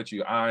agreement with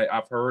you.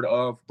 I've heard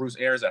of Bruce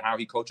Arians and how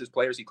he coaches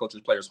players. He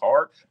coaches players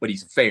hard, but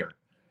he's fair.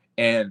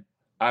 And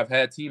I've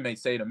had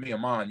teammates say to me,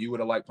 Amon, you would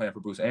have liked playing for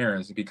Bruce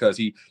Arians because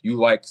you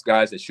like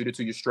guys that shoot it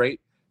to you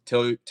straight.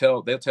 They'll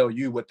tell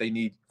you what they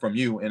need from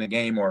you in a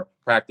game or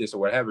practice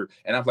or whatever.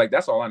 And I'm like,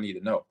 that's all I need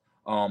to know.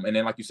 And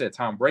then, like you said,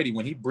 Tom Brady,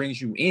 when he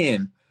brings you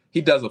in,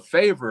 he does a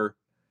favor.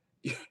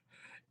 If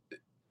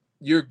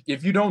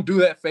you don't do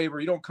that favor,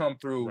 you don't come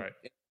through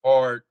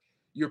hard.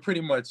 You're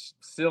pretty much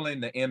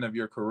sealing the end of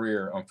your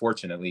career,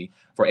 unfortunately,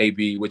 for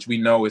AB, which we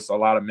know is a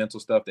lot of mental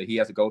stuff that he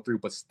has to go through.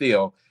 But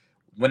still,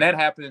 when that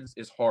happens,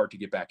 it's hard to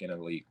get back into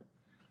the league.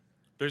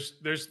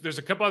 There's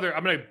a couple other.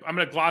 I'm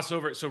gonna gloss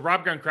over it. So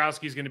Rob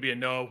Gronkowski is going to be a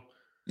no.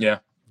 Yeah.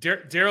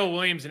 Darrell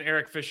Williams and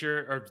Eric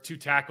Fisher are two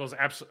tackles.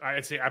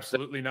 I'd say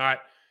absolutely not.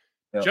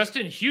 Yep.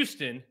 Justin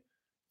Houston,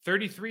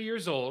 33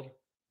 years old.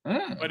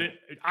 But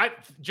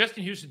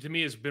Justin Houston to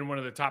me has been one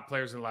of the top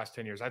players in the last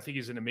 10 years. I think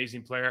he's an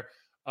amazing player.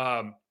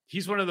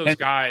 He's one of those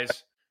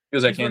guys. He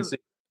was at Kansas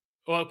City.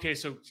 Well, okay,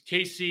 so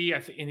KC, I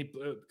think, and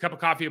a cup of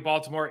coffee at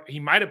Baltimore. He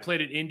might have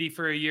played at Indy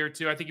for a year or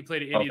two. I think he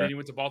played at Indy, then he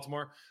went to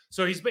Baltimore.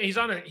 So he's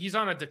on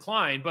a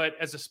decline. But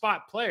as a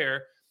spot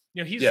player,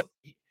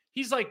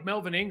 he's like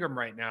Melvin Ingram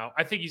right now.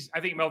 I think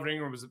Melvin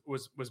Ingram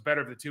was better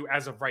of the two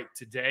as of right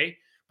today.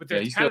 But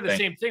there's kind of the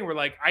same thing where,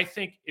 like, I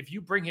think if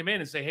you bring him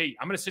in and say, hey,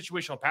 I'm a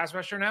situational pass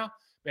rusher now,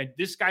 man,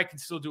 this guy can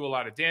still do a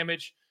lot of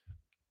damage.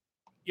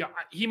 Yeah,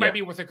 he might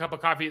be worth a cup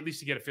of coffee at least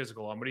to get a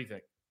physical on. What do you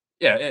think?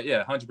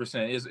 Yeah,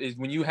 100%. Is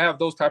when you have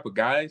those type of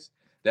guys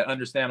that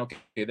understand, okay,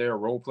 they're a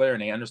role player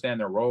and they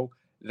understand their role,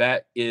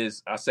 that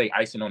is, I say,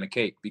 icing on the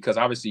cake. Because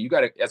obviously you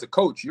got to, as a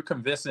coach, you're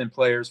convincing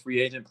players, free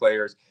agent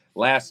players,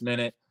 last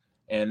minute,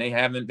 and they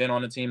haven't been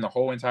on the team the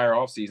whole entire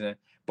offseason.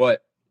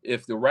 But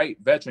if the right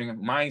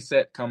veteran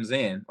mindset comes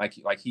in,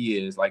 like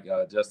he is, like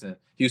Justin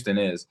Houston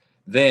is,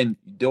 then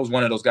there's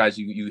one of those guys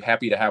you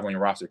happy to have on your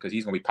roster because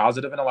he's going to be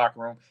positive in the locker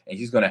room and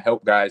he's going to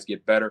help guys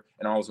get better,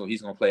 and also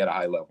he's going to play at a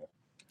high level.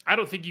 I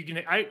don't think you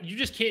can. You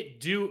just can't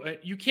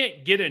you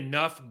can't get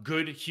enough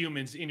good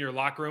humans in your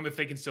locker room if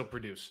they can still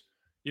produce.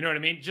 You know what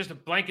I mean? Just a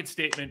blanket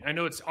statement. I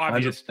know it's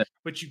obvious, 100%.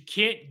 But you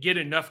can't get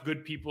enough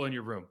good people in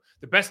your room.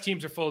 The best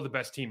teams are full of the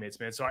best teammates,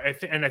 man. So I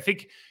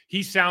think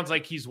he sounds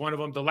like he's one of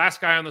them. The last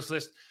guy on this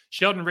list,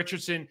 Sheldon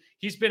Richardson,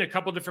 he's been a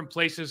couple different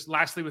places.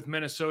 Lastly, with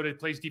Minnesota,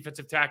 plays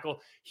defensive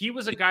tackle. He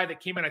was a guy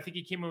that came in. I think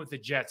he came in with the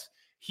Jets.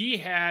 He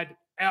had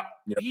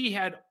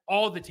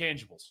all the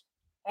tangibles.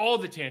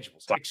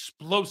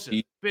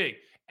 Explosive, big,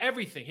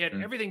 everything. He had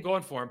everything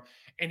going for him.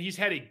 And he's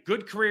had a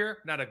good career,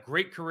 not a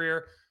great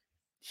career.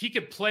 He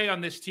could play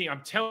on this team.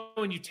 I'm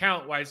telling you,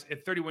 talent-wise,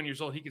 at 31 years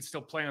old, he could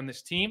still play on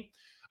this team.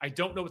 I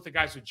don't know what the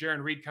guys with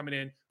Jaron Reed coming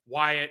in,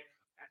 Wyatt.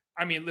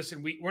 I mean,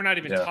 listen, we're not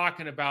even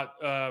talking about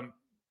our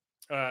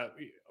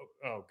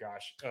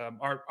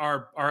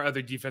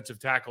other defensive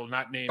tackle,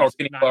 not named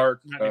Kenny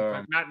Clark.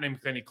 Not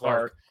named Kenny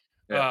Clark.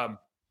 Yeah.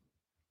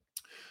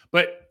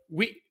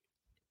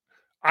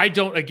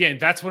 Again,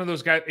 that's one of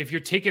those guys. If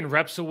you're taking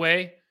reps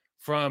away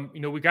from,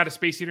 we got a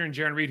space eater in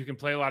Jaron Reed who can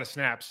play a lot of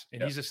snaps,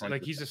 and he's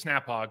a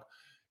snap hog.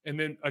 And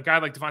then a guy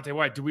like Devontae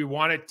White, do we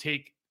want to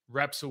take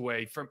reps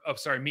away from,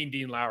 Mean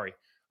Dean Lowry?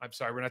 I'm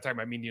sorry, we're not talking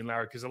about Mean Dean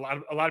Lowry because a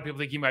lot of people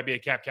think he might be a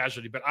cap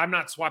casualty, but I'm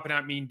not swapping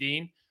out Mean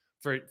Dean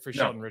for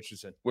Sheldon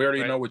Richardson. We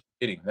already know what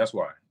you're getting. That's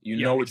why.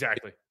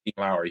 Exactly. Dean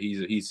Lowry.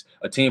 He's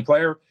a team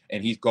player,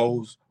 and he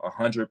goes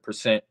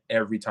 100%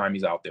 every time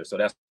he's out there. So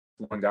that's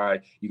one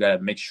guy you got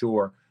to make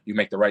sure you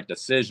make the right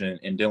decision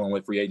in dealing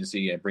with free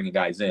agency and bringing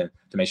guys in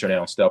to make sure they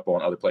don't step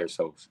on other players'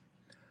 toes.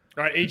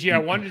 All right, AG, I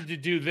wanted to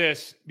do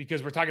this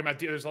because we're talking about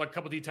there's a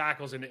couple D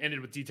tackles and it ended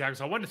with D tackles.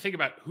 So I wanted to think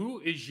about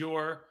who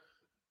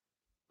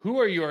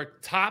are your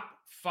top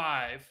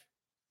 5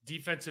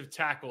 defensive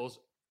tackles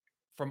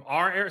from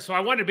our era. So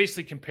I wanted to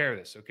basically compare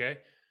this, okay?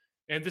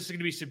 And this is going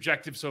to be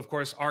subjective. So, of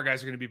course, our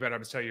guys are going to be better. I'm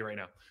going to tell you right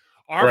now.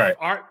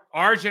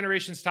 Our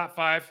generation's top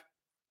 5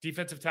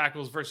 defensive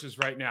tackles versus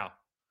right now.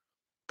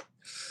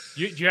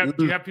 Do you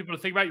have people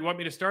to think about? You want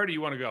me to start, or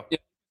you want to go?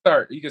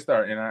 Yeah, you can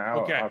start, and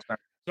okay. I'll start.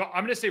 So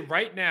I'm going to say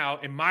right now,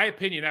 in my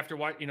opinion, after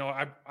what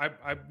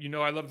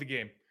I love the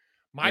game.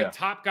 My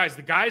top guys,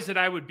 the guys that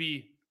I would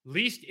be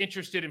least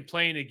interested in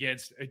playing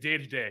against a day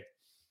to day.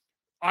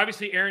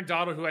 Obviously, Aaron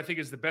Donald, who I think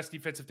is the best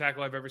defensive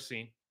tackle I've ever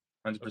seen.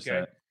 100%.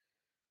 Okay?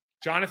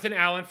 Jonathan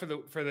Allen for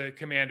the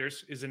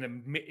Commanders is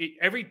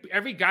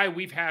every guy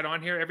we've had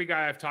on here, every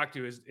guy I've talked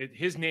to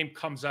his name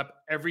comes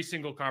up every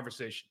single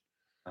conversation.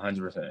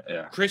 100%.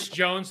 Yeah. Chris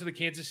Jones of the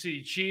Kansas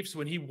City Chiefs,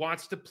 when he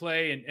wants to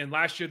play, and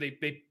last year they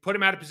put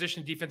him out of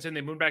position defense and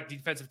they moved back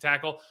defensive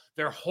tackle.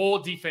 Their whole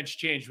defense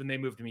changed when they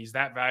moved him. He's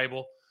that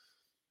valuable.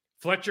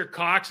 Fletcher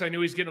Cox, I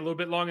knew he's getting a little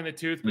bit long in the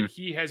tooth, but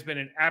he has been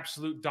an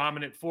absolute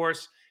dominant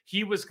force.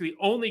 He was the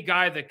only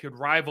guy that could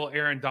rival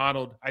Aaron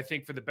Donald, I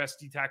think, for the best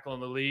D tackle in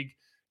the league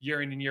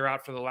year in and year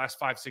out for the last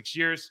 5-6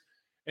 years.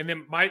 And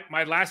then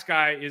my last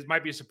guy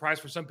might be a surprise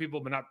for some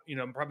people, but not,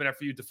 probably not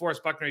for you.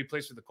 DeForest Buckner, he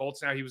plays for the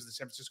Colts now. He was the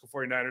San Francisco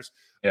 49ers.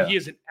 Yeah. He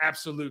is an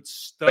absolute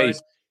stud.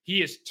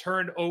 He has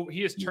turned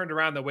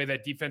around the way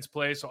that defense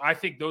plays. So I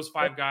think those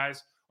 5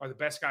 guys are the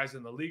best guys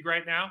in the league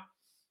right now.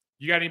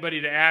 You got anybody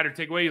to add or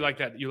take away? You like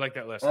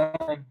that list?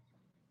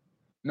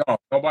 No,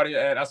 nobody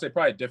to add. I say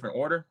probably a different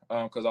order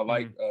because I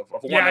like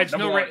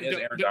number one is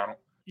Aaron Donald.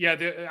 Yeah,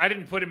 I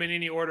didn't put him in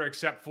any order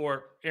except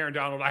for Aaron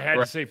Donald. I had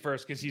to say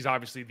first because he's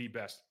obviously the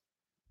best.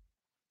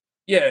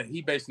 Yeah,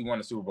 he basically won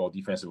the Super Bowl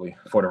defensively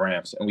for the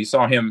Rams. And we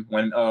saw him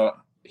when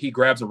he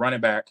grabs a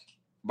running back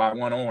by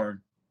one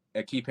arm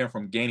and keep him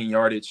from gaining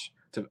yardage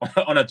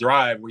on a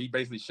drive where he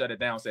basically shut it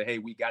down and said, hey,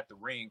 we got the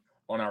ring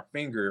on our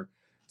finger.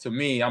 To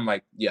me, I'm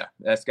like, yeah,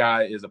 that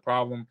guy is a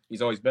problem.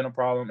 He's always been a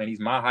problem, and he's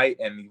my height,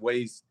 and he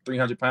weighs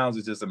 300 pounds.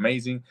 It's just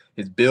amazing.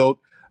 His build,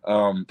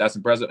 that's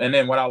impressive. And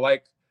then what I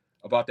like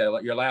about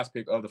that, your last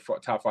pick of the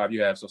top 5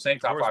 you have, so same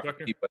top 5,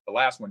 but the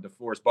last one,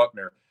 DeForest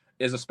Buckner,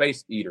 is a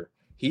space eater.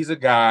 He's a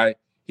guy,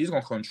 he's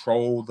going to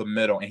control the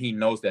middle, and he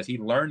knows that. He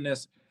learned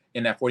this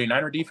in that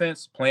 49er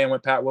defense, playing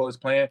with Pat Willis,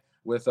 playing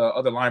with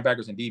other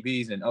linebackers and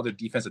DBs and other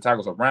defensive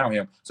tackles around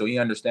him. So he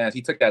understands.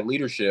 He took that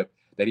leadership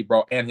that he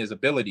brought and his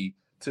ability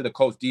to the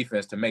Colts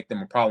defense to make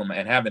them a problem,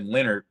 and having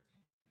Leonard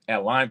at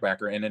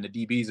linebacker and then the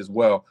DBs as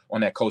well on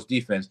that Colts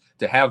defense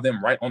to have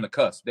them right on the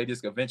cusp. They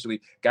just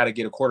eventually got to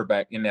get a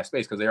quarterback in that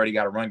space because they already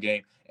got a run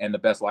game and the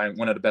best line,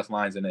 one of the best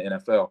lines in the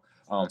NFL.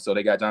 So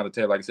they got Jonathan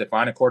Taylor. Like I said,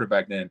 find a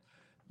quarterback then.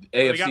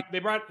 AFC. They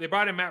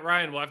brought in Matt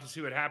Ryan. We'll have to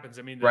see what happens.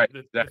 I mean,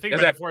 the thing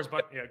about DeForest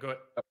Buckner, go ahead.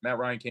 Matt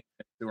Ryan came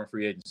during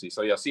free agency,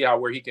 so yeah, see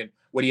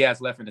what he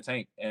has left in the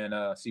tank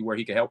and see where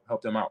he can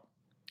help them out.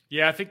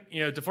 Yeah, I think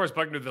DeForest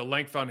Buckner, the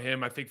length on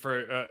him, I think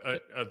for a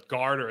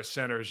guard or a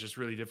center is just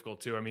really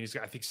difficult too. I mean, he's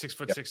got 6'6",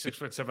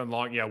 6'7"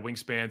 long,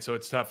 wingspan, so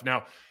it's tough.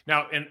 Now,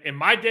 in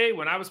my day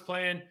when I was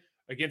playing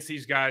against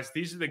these guys,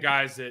 these are the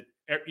guys that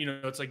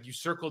it's like you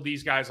circle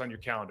these guys on your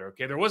calendar.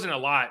 Okay, there wasn't a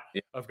lot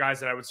of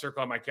guys that I would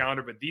circle on my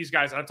calendar, but these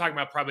guys, I'm talking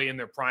about probably in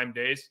their prime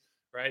days,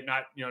 right?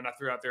 Not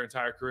throughout their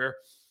entire career.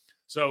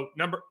 So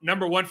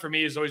number one for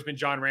me has always been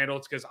John Randall.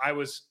 It's because I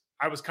was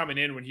coming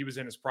in when he was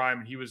in his prime,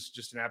 and he was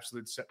just an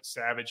absolute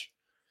savage.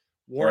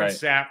 Warren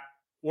Sapp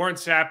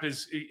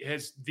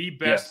has the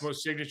best,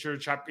 most signature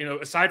chop.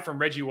 Aside from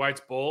Reggie White's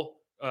club.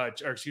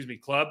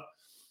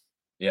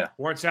 Yeah,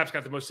 Warren Sapp's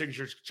got the most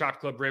signature chop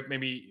club rip,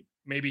 maybe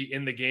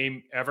in the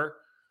game ever.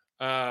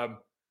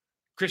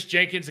 Chris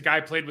Jenkins, a guy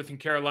I played with in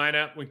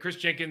Carolina. When Chris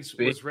Jenkins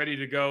was ready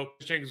to go,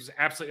 Chris Jenkins was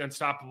absolutely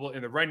unstoppable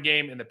in the run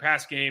game, in the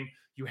pass game.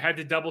 You had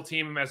to double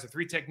team him as a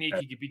 3 technique.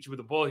 He could beat you with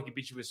a bull. He could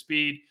beat you with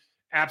speed.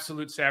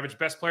 Absolute savage.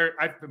 Best player,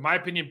 in my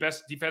opinion,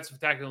 best defensive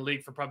tackle in the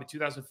league from probably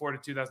 2004 to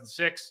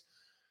 2006.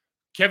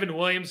 Kevin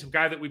Williams, a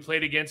guy that we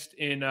played against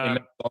in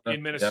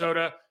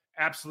Minnesota.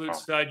 Absolute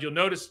stud. You'll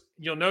notice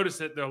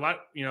that there are a lot,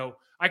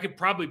 I could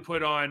probably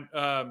put on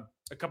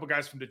a couple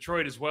guys from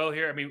Detroit as well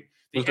here. I mean,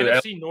 the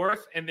NFC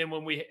North, and then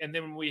when we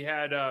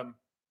had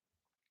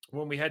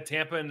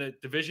Tampa in the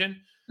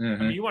division, I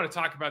mean, you want to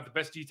talk about the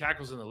best D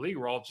tackles in the league,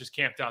 we're all just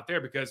camped out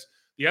there, because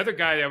the other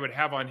guy that I would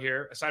have on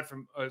here, aside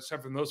from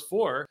those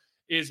 4,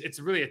 is it's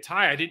really a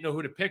tie. I didn't know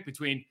who to pick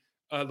between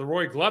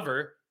Leroy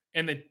Glover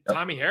and then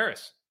Tommy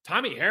Harris.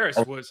 Tommy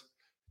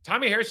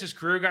Harris's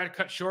career got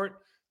cut short.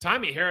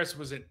 Tommy Harris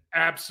was an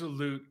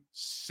absolute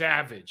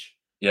savage.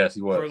 Yes,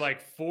 he was. For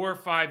like 4 or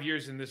 5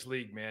 years in this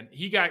league, man.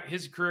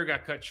 His career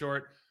got cut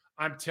short.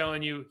 I'm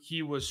telling you,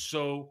 he was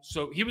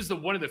he was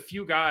one of the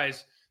few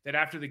guys that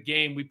after the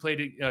game we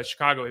played in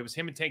Chicago, it was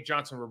him and Tank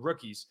Johnson were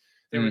rookies.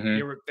 They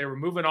were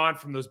moving on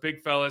from those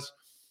big fellas.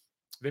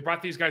 They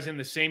brought these guys in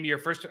the same year.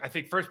 First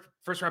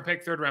round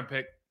pick, 3rd round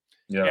pick.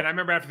 Yeah. And I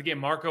remember after the game,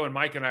 Marco and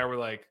Mike and I were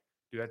like,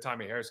 dude, that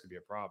Tommy Harris could be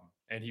a problem.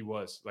 And he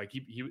was. Like,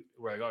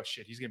 we're like, oh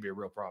shit, he's gonna be a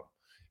real problem.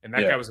 And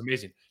that guy was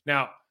amazing.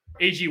 Now,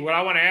 AG, what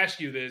I want to ask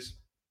you is,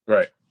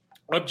 right,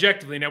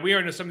 objectively, now we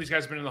already know some of these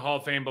guys have been in the Hall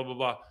of Fame, blah, blah,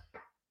 blah.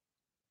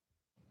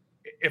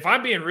 If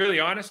I'm being really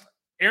honest,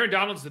 Aaron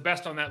Donald's the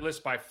best on that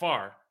list by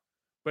far.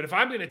 But if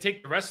I'm going to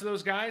take the rest of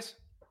those guys,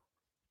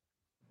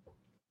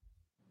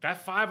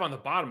 that 5 on the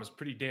bottom is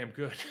pretty damn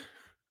good.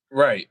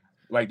 Right.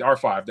 Like our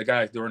 5, the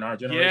guys during our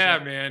generation. Yeah,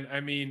 man. I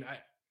mean,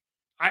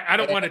 I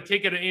don't want to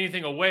take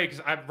anything away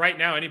because right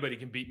now anybody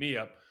can beat me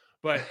up.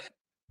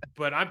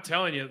 But I'm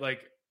telling you,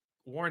 like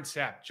Warren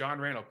Sapp, John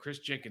Randall, Chris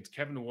Jenkins,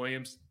 Kevin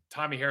Williams,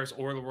 Tommy Harris,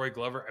 or Leroy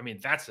Glover. I mean,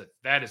 that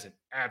is an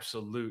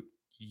absolute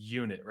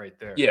unit right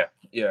there. Yeah,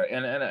 yeah.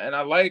 And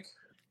I like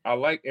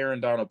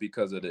Aaron Donald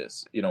because of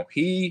this. You know,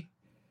 he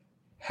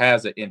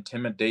has an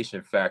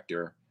intimidation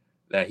factor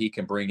that he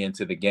can bring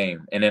into the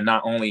game. And then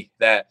not only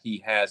that,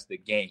 he has the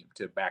game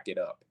to back it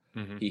up.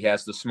 Mm-hmm. He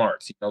has the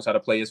smarts. He knows how to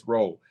play his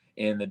role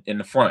in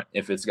the front.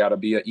 If it's got to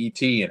be an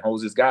ET and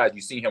holds his guys,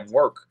 you see him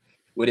work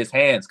with his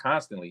hands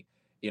constantly,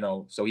 you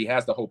know, so he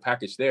has the whole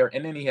package there.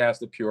 And then he has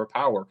the pure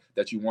power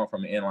that you want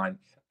from an inline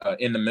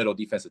in the middle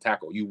defensive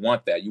tackle. You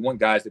want that. You want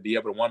guys to be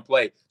able to one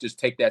play, just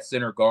take that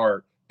center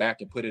guard back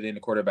and put it in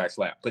the quarterback's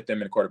lap, put them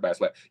in the quarterback's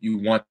lap. You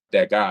want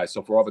that guy.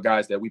 So for all the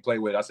guys that we play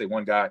with, I say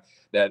one guy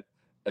that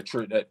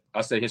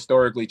I say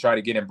historically try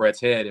to get in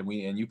Brett's head, and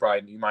you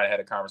might have had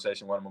a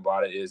conversation with him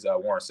about it, is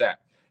Warren Sapp.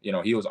 You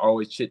know, he was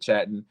always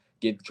chit-chatting,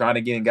 trying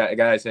to get in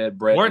guys' head.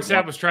 Warren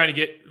Sapp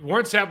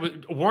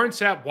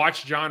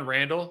watched John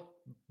Randall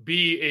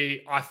be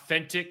a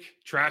authentic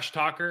trash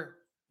talker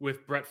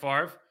with Brett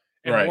Favre,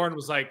 and right. Warren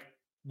was like,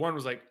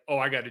 oh,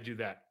 I got to do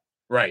that.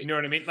 Right. You know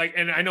what I mean? Like,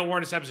 and I know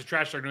Warren Sapp is a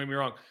trash talker, don't get me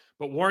wrong,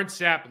 but Warren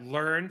Sapp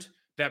learned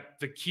that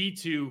the key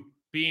to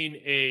being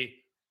a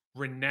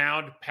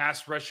renowned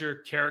pass rusher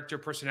character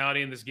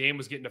personality in this game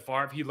was getting to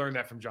Favre. He learned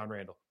that from John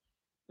Randall.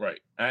 Right.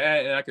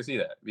 And I can see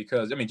that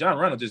because, I mean, John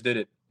Randall just did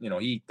it. You know,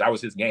 that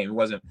was his game. It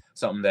wasn't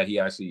something that he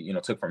actually, you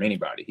know, took from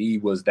anybody. He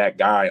was that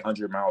guy,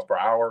 100 miles per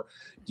hour.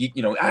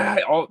 You know,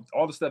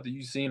 all the stuff that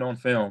you've seen on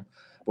film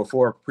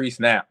before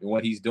pre-snap and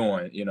what he's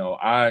doing, you know,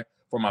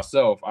 for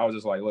myself, I was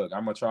just like, look,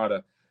 I'm going to try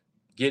to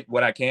get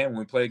what I can when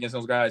we play against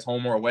those guys,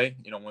 home or away.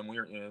 You know, when we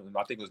were,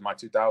 I think it was my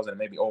 2000 and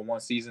maybe 01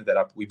 season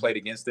that we played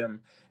against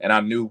them, and I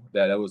knew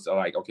that it was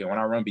like, okay, when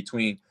I run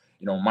between,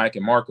 you know, Mike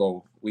and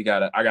Marco, I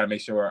gotta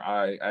make sure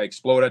I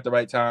explode at the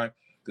right time,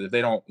 because if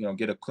they don't, you know,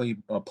 get a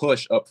clean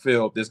push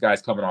upfield, this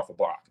guy's coming off a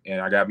block, and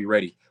I gotta be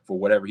ready for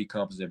whatever he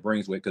comes and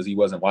brings with, because he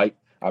wasn't light,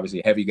 obviously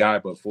a heavy guy,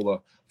 but full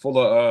of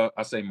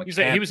I say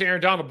he was Aaron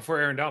Donald before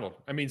Aaron Donald.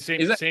 I mean,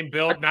 same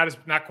build,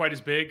 not quite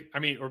as big. I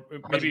mean, or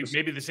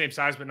maybe the same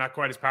size, but not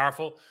quite as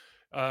powerful.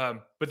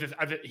 But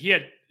he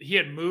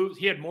had moves.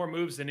 He had more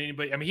moves than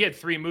anybody. I mean, he had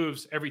 3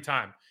 moves every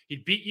time.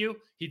 He'd beat you,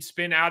 he'd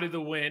spin out of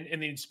the wind,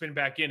 and then he'd spin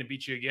back in and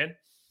beat you again.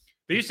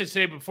 They used to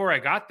say before I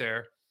got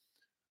there,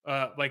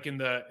 like in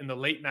the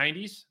late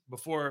 90s,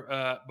 before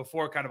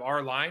kind of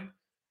our line,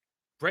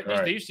 Brett,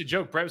 right. They used to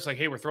joke. Brett was like,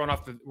 "Hey, we're throwing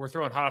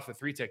hot off the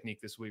 3 technique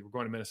this week. We're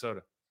going to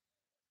Minnesota,"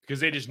 because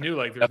they just knew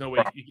like there's no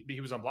way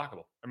he was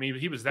unblockable. I mean,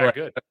 he was that right.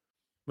 good.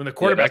 When the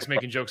quarterback's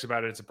making jokes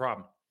about it, it's a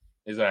problem.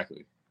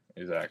 Exactly.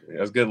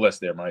 That's a good list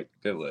there, Mike.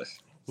 Good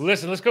list.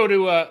 Listen, let's go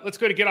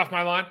to Get Off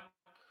My Lawn.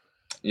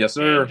 Yes,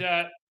 sir.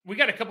 And, we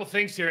got a couple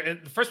things here.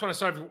 And the first one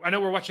I know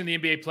we're watching the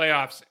NBA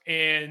playoffs,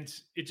 and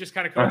it just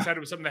kind of coincided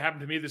with something that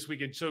happened to me this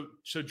weekend. So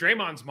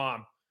Draymond's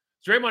mom,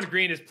 Draymond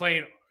Green, is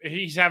playing.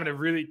 He's having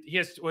he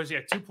has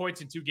 2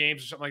 points in 2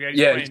 games or something like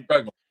that.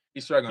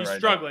 He's struggling. He's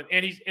struggling.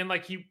 And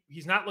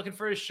he's not looking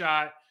for his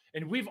shot.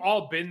 And we've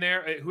all been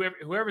there.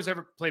 Whoever's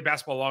ever played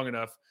basketball long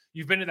enough,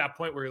 you've been to that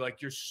point where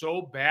you're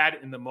so bad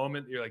in the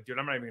moment. You're like, dude,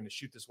 I'm not even going to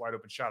shoot this wide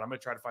open shot. I'm going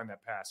to try to find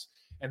that pass.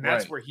 And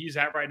that's where he's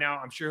at right now.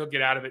 I'm sure he'll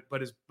get out of it.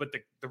 But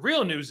the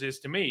real news is,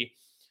 to me,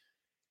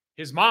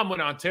 his mom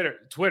went on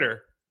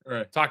Twitter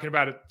talking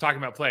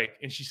about play.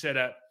 And she said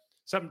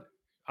something,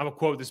 I'm going to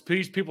quote this.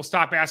 "Please, people,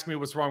 stop asking me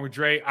what's wrong with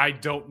Dre. I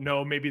don't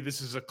know. Maybe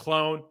this is a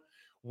clone.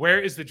 Where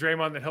is the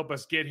Draymond that helped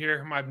us get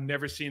here? I've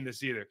never seen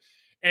this either."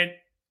 And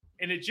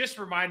it just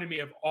reminded me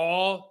of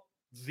all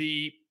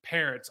the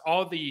parents,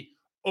 all the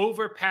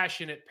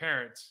over-passionate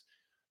parents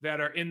that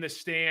are in the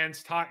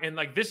stands and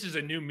this is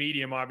a new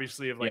medium,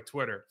 obviously, of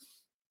Twitter.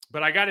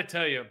 But I got to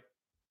tell you,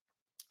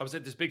 I was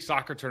at this big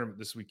soccer tournament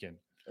this weekend.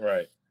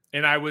 Right.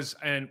 And I just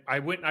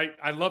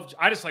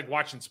like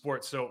watching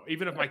sports. So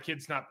even if my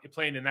kid's not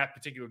playing in that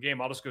particular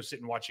game, I'll just go sit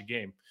and watch a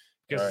game,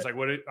 because it's like,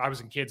 I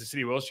was in Kansas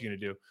City. What else are you going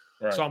to do?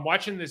 Right. So I'm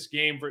watching this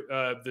game,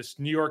 this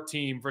New York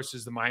team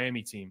versus the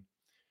Miami team.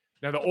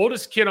 Now, the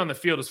oldest kid on the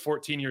field is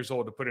 14 years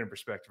old, to put it in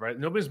perspective, right?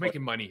 Nobody's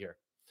making money here.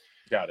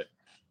 Got it.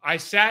 I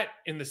sat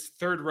in this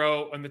third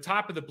row on the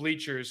top of the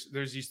bleachers.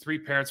 There's these 3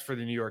 parents for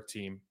the New York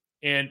team.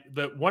 And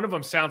one of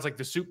them sounds like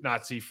the soup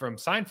Nazi from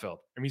Seinfeld.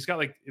 I mean, he's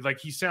got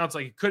he sounds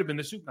like he could have been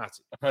the soup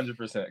Nazi.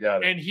 100%.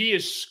 Got it. And he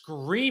is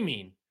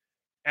screaming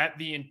at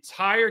the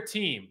entire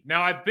team.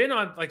 Now, I've been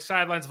on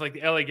sidelines of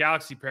the LA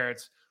Galaxy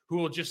parents who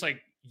will just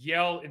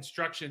yell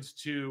instructions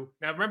to.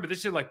 Now, remember,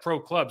 this is pro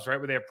clubs, right?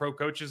 Where they have pro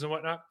coaches and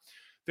whatnot.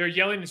 They're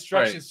yelling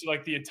instructions to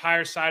the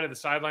entire side of the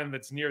sideline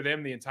that's near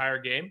them the entire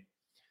game.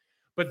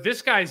 But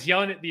this guy's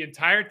yelling at the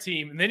entire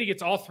team, and then he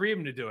gets all 3 of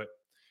them to do it.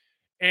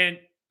 And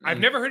I've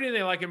never heard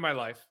anything like it in my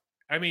life.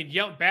 I mean,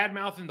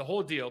 bad-mouthing the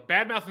whole deal,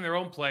 bad-mouthing their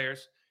own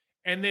players.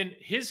 And then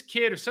his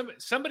kid or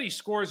somebody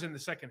scores in the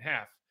second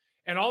half.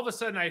 And all of a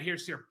sudden I hear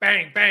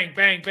bang, bang,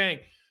 bang, bang.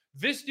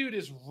 This dude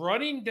is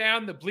running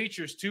down the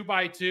bleachers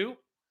 2x2,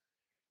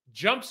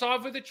 jumps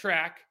off of the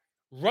track,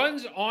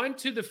 runs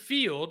onto the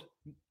field,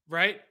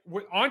 right?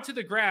 Onto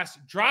the grass,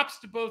 drops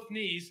to both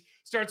knees,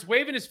 starts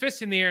waving his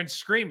fist in the air and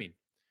screaming.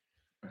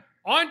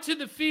 Onto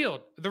the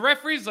field. The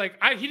referee's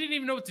like, he didn't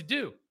even know what to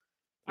do.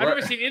 I've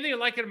never seen anything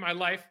like it in my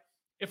life.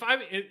 If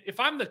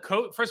I'm the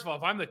coach, first of all,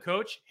 if I'm the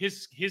coach,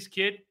 his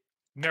kid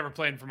never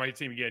playing for my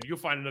team again. You'll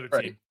find another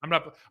team.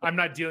 I'm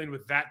not dealing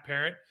with that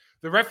parent.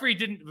 The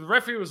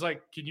referee was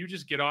like, "Can you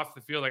just get off the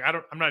field?" Like,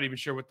 I'm not even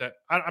sure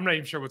I'm not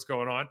even sure what's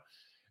going on.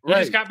 He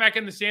just got back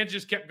in the stands,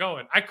 just kept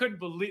going. I couldn't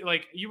believe,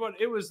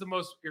 it was the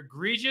most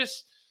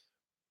egregious,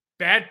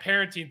 bad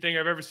parenting thing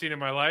I've ever seen in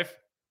my life.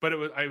 But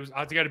I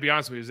got to be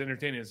honest with you, it was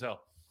entertaining as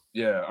hell.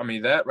 Yeah, I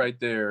mean, that right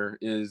there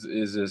is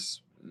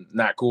just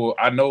not cool.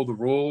 I know the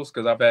rules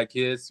because I've had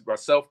kids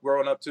myself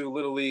growing up too,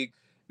 Little League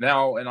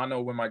now, and I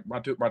know when my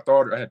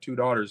daughter, I had 2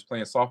 daughters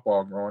playing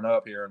softball growing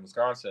up here in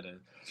Wisconsin, and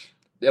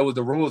that was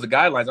the rules, the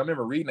guidelines. I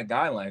remember reading the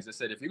guidelines that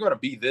said if you're going to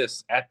be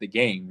this at the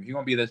game, if you're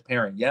going to be this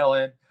parent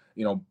yelling,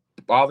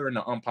 bothering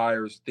the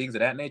umpires, things of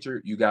that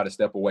nature, you got to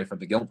step away from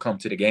the game. Don't come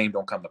to the game.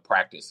 Don't come to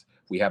practice.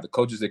 We have the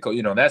coaches that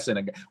that's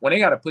when they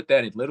got to put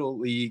that in Little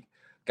League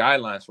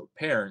guidelines for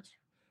parents,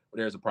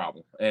 there's a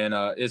problem. And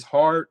it's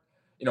hard,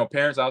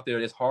 parents out there,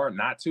 it's hard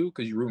not to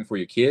because you're rooting for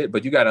your kid,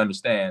 but you got to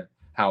understand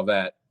how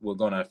that will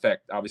going to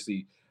affect,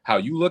 obviously, how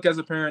you look as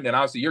a parent. And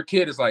obviously your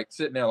kid is like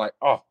sitting there like,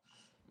 oh,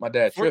 my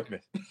dad tripped me.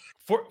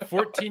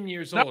 14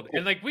 years old.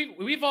 And like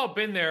we've all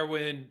been there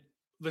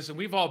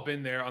we've all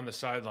been there on the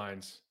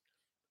sidelines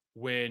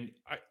when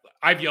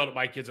I've yelled at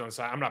my kids on the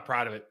side. I'm not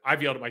proud of it.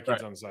 I've yelled at my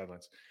kids on the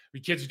sidelines.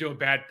 When kids are doing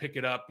bad, pick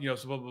it up,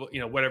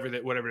 whatever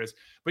it is.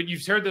 But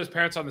you've heard those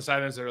parents on the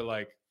sidelines that are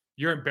like,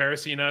 "You're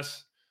embarrassing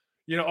us."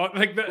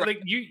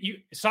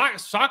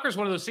 Soccer is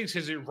one of those things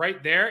because you're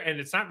right there and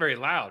it's not very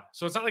loud.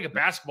 So it's not like a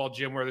basketball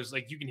gym where there's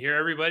you can hear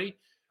everybody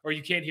or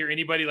you can't hear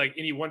anybody, like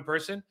any one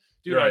person.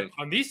 Dude,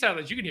 on these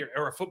sidelines, you can hear,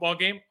 or a football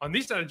game, on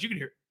these sidelines, you can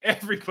hear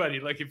everybody.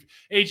 Like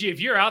if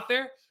you're out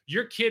there,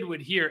 your kid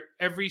would hear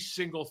every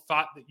single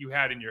thought that you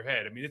had in your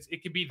head. I mean,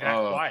 it could be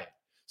that quiet.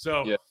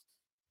 So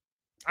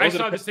I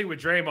saw this thing with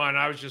Draymond, and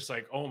I was just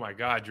like, oh my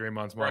God,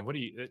 Draymond's mom.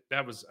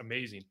 That was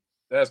amazing.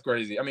 That's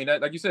crazy. I mean,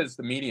 like you said, it's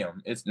the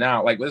medium. It's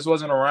now this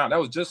wasn't around. That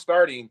was just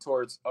starting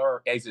towards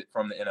our exit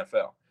from the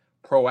NFL.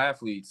 Pro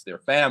athletes, their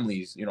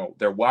families,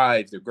 their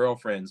wives, their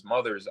girlfriends,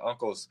 mothers,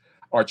 uncles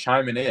are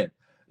chiming in,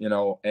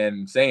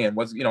 and saying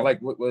what's,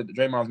 what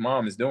Draymond's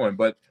mom is doing.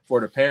 But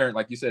for the parent,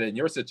 like you said, in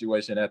your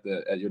situation at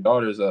your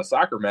daughter's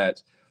soccer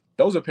match,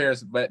 those are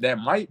parents that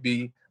might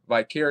be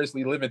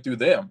vicariously living through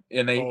them,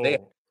 and they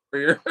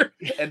career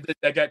and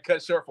that got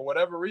cut short for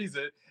whatever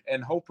reason,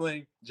 and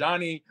hoping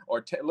Johnny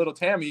or little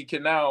Tammy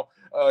can now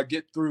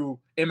get through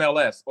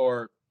MLS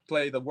or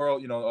play the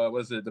world,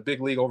 the big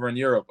league over in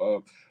Europe,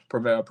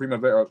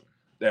 Primavera.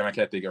 Damn, I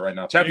can't think of it right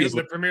now. Champions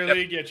League, the Premier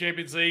League,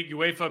 Champions League,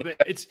 UEFA.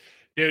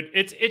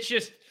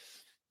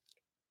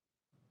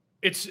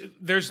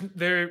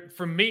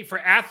 For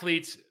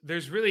athletes,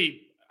 there's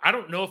really, I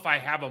don't know if I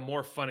have a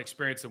more fun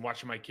experience than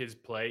watching my kids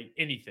play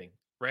anything.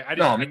 Right.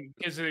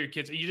 Kids are your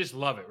kids. You just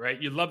love it, right?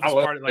 You love this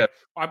part of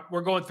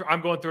I'm going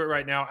through it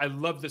right now. I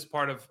love this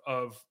part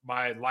of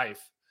my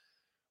life,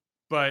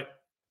 but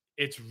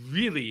it's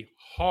really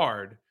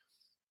hard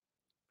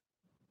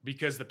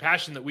because the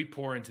passion that we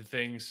pour into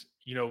things,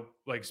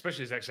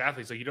 especially as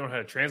ex-athletes, you don't know how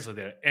to translate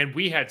that. And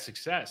we had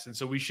success. And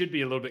so we should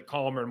be a little bit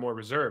calmer and more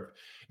reserved.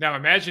 Now,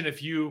 imagine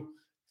if you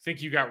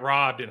think you got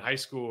robbed in high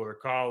school or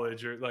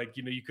college, or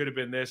you could have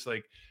been this,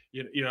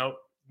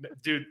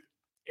 dude,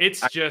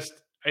 it's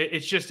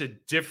just a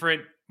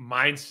different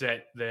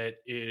mindset that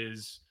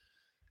is,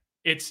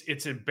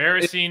 it's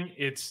embarrassing.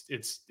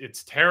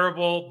 It's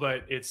terrible,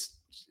 but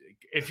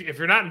if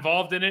you're not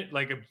involved in it,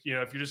 if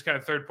you're just kind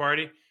of third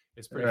party,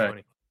 it's pretty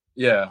funny.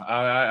 Yeah.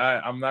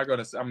 I'm not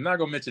going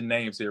to mention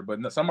names here,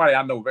 but somebody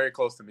I know very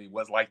close to me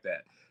was like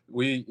that.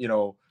 We,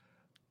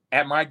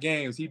 at my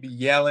games, he'd be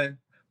yelling,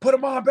 "Put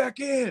him on back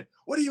in.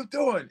 What are you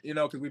doing?"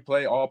 Cause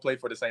we all played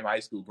for the same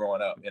high school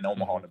growing up in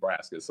Omaha,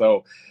 Nebraska.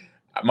 So,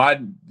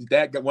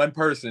 that one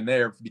person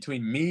there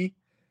between me,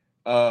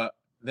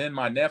 then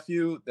my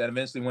nephew that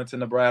eventually went to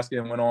Nebraska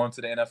and went on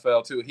to the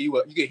NFL too. You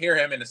could hear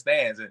him in the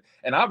stands,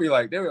 and I'll be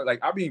like,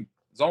 I'll be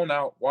zoned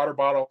out, water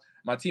bottle.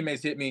 My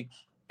teammates hit me.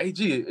 "Hey,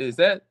 G, is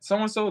that so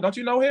and so? Don't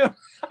you know him?"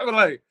 I'm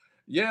like,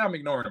 "Yeah, I'm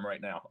ignoring him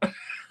right now."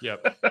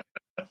 Yep,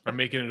 I'm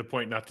making it a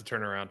point not to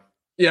turn around.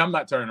 Yeah, I'm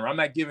not turning around. I'm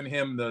not giving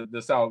him that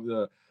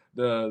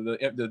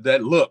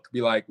look.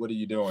 Be like, "What are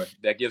you doing?"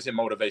 That gives him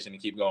motivation to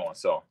keep going.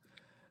 So.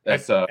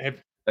 That's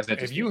interesting.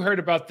 Have you heard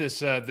about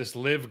this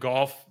Live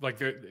Golf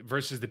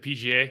versus the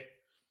PGA?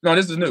 No,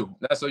 this is new.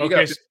 So you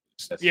okay.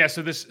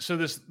 So this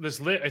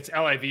Live, it's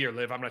LIV or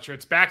Live. I'm not sure.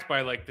 It's backed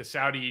by the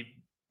Saudi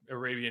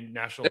Arabian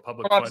National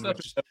Public Fund,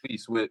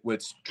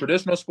 with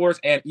traditional sports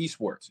and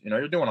esports.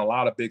 You're doing a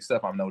lot of big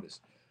stuff. I've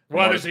noticed.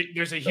 Well, there's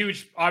a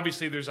huge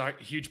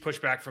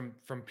pushback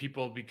from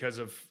people because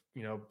of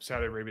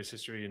Saudi Arabia's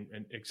history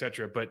and et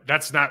cetera. But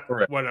that's not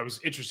Correct. what I was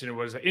interested in.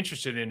 What I was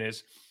interested in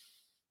is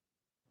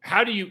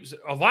how do you,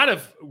 a lot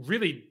of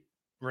really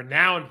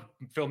renowned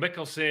Phil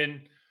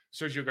Mickelson,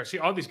 Sergio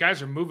Garcia, all these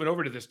guys are moving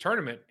over to this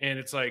tournament. And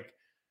it's like,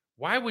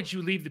 why would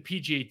you leave the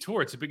PGA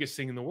Tour? It's the biggest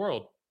thing in the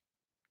world.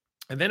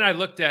 And then I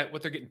looked at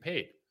what they're getting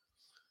paid.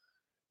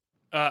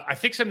 I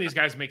think some of these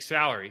guys make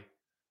salary,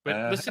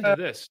 but listen to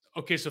this.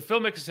 Okay, so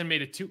Phil Mickelson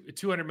made a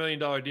 $200 million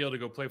deal to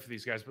go play for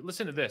these guys, but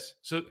listen to this.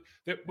 So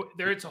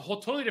it's a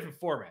whole totally different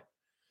format.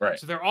 Right.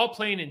 So they're all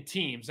playing in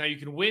teams. Now you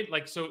can win,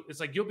 so it's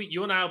like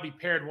you and I will be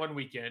paired one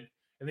weekend,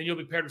 and then you'll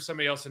be paired with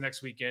somebody else the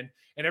next weekend,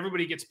 and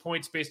everybody gets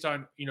points based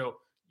on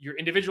your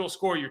individual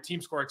score, your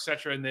team score, et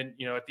cetera. And then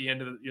at the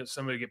end of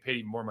somebody get paid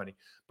even more money.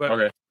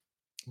 But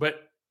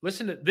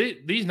listen to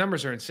these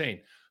numbers are insane.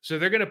 So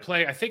they're going to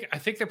play. I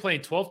think they're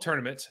playing 12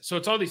 tournaments. So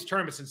it's all these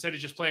tournaments instead of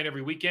just playing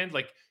every weekend.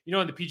 Like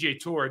on the PGA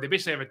Tour, they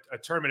basically have a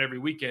tournament every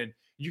weekend.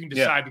 You can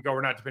decide to go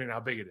or not depending on how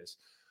big it is.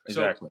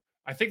 Exactly. So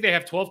I think they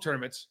have 12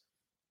 tournaments.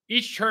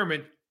 Each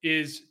tournament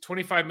is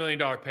 $25 million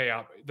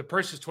payout. The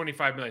purse is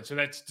 $25 million. So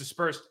that's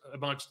dispersed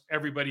amongst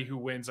everybody who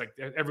wins. Like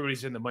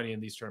everybody's in the money in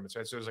these tournaments,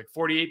 right? So there's like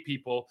 48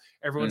 people.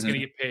 Everyone's going to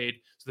get paid.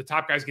 So the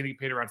top guy's going to get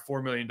paid around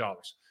 $4 million.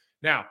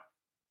 Now,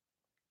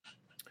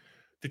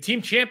 the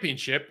team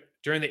championship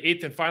during the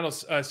 8th and final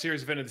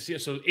series event of the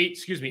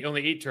season,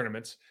 only 8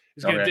 tournaments,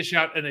 is going to dish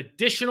out an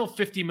additional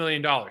 $50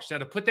 million. Now,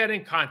 to put that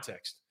in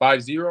context,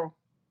 5-0,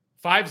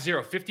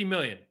 $50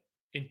 million.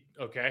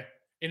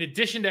 In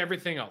addition to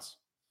everything else,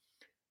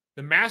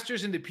 the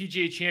Masters and the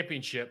PGA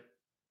Championship,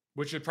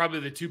 which are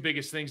probably the two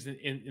biggest things on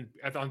the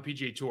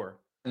PGA Tour,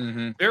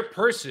 their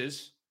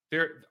purses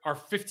are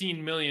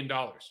 $15 million.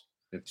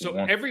 So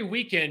every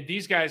weekend,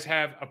 these guys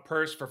have a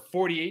purse for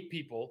 48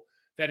 people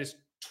that is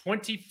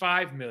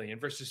 $25 million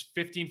versus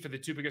 15 for the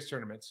two biggest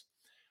tournaments.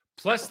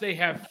 Plus, they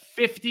have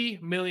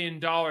 $50 million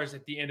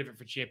at the end of it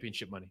for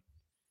championship money.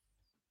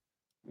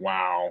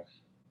 Wow.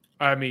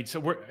 I mean,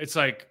 so it's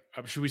like,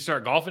 should we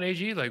start golfing,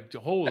 AG? Like,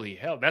 holy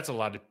hell, that's a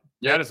lot of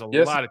that is a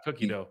lot of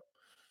cookie dough.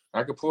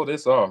 I could pull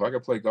this off. I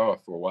could play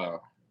golf for a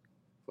while,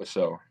 for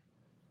sure.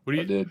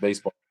 I did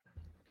baseball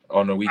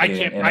on the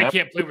weekend. I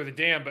can't play with a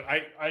damn, but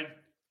I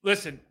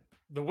listen.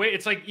 The way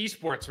it's like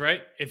esports,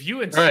 right? If you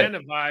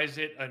incentivize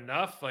it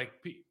enough, like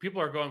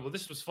people are going, well,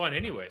 this was fun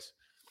anyways.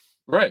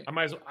 Right. I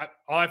might as well.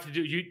 All I have to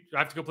do, I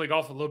have to go play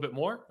golf a little bit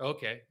more.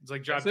 Okay. It's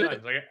like job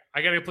done. Like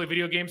I got to play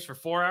video games for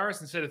 4 hours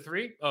instead of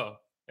 3. Oh,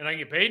 and I can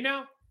get paid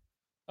now?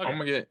 Okay. I'm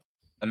going to get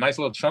a nice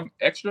little chunk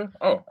extra.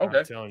 Oh, okay.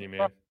 I'm telling you,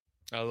 man.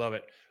 I love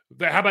it.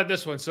 But how about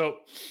this one? So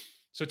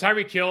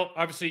Tyreek Hill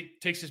obviously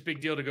takes this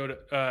big deal to go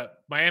to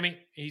Miami.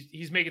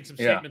 He's making some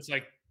statements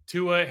like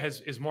Tua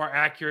is more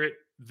accurate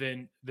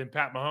than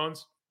Pat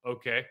Mahomes.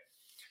 Okay.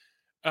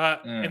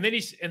 And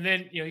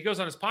then he goes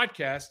on his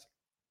podcast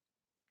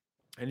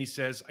and he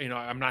says,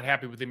 I'm not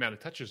happy with the amount of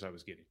touches I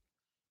was getting.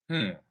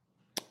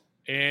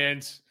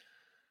 And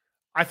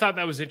I thought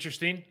that was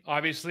interesting.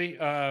 Obviously,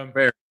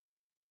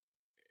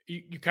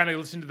 you kind of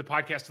listen to the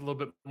podcast a little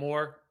bit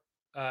more.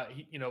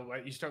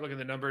 You start looking at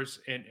the numbers,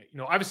 and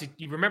obviously,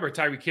 you remember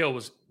Tyreek Hill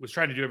was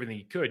trying to do everything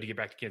he could to get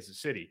back to Kansas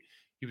City.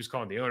 He was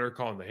calling the owner,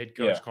 calling the head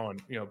coach, calling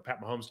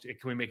Pat Mahomes. Can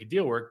we make a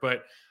deal work?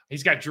 But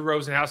he's got Drew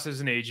Rosenhaus as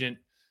an agent.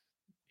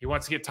 He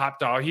wants to get top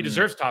dollar. He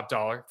deserves top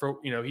dollar for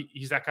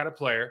he's that kind of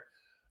player.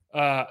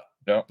 But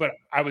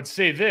I would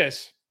say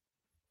this: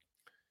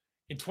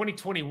 in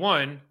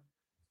 2021,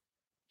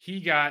 he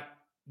got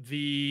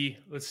a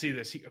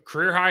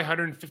career high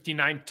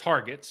 159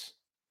 targets,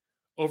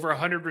 over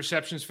 100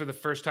 receptions for the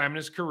first time in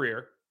his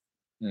career.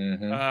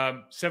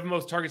 7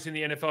 most targets in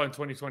the NFL in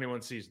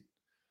 2021 season.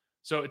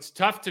 So it's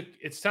tough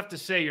to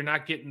say you're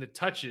not getting the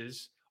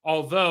touches.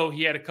 Although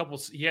he had a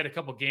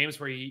couple games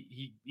where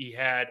he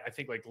had, I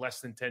think, like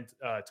less than 10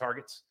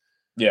 targets.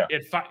 Yeah,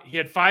 he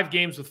had 5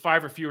 games with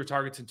 5 or fewer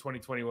targets in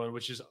 2021,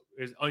 which is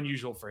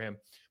unusual for him.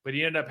 But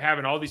he ended up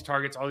having all these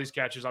targets, all these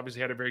catches.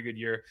 Obviously, had a very good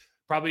year.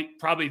 Probably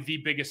the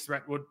biggest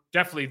threat. Well,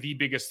 definitely the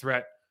biggest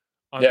threat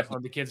on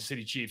the Kansas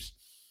City Chiefs.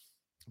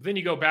 But then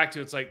you go back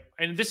to it's like,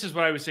 and this is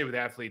what I would say with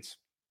athletes.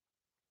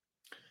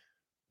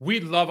 We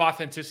love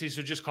authenticity,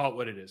 so just call it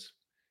what it is.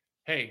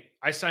 Hey,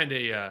 I signed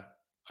a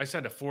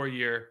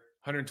 4-year,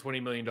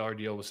 $120 million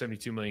deal with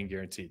 $72 million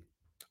guaranteed.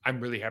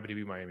 I'm really happy to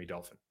be Miami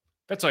Dolphin.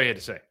 That's all you had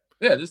to say.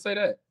 Yeah, just say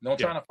that. Don't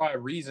try to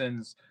find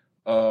reasons,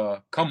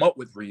 come up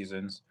with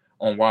reasons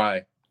on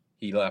why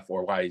he left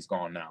or why he's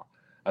gone now.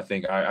 I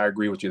think I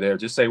agree with you there.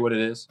 Just say what it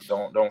is.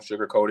 Don't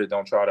sugarcoat it.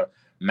 Don't try to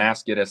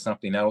mask it as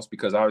something else,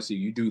 because obviously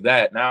you do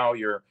that, now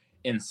you're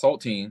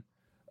insulting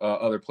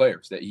other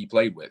players that he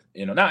played with.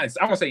 Not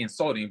I won't say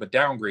insulting, but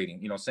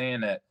downgrading.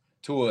 Saying that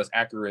Tua is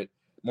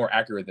more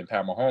accurate than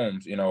Pat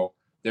Mahomes.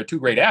 They're two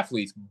great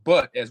athletes,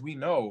 but as we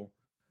know,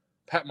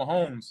 Pat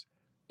Mahomes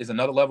is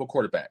another level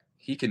quarterback.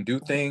 He can do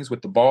things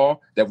with the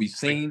ball that we've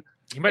seen.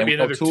 He might be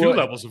another Tua, 2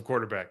 levels of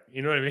quarterback.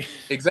 You know what I mean?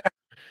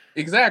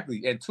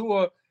 Exactly. And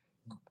Tua,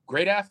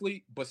 great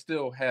athlete, but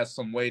still has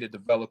some way to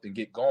develop and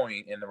get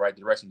going in the right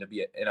direction to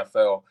be an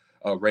NFL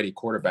ready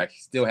quarterback.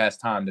 He still has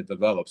time to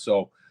develop.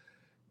 So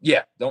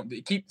Yeah, don't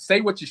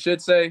say what you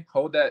should say.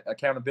 Hold that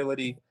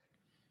accountability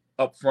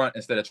up front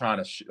instead of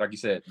trying to, like you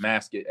said,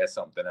 mask it as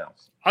something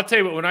else. I'll tell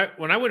you what,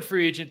 when I went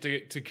free agent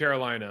to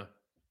Carolina,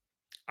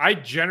 I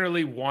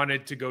generally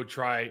wanted to go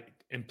try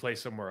and play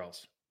somewhere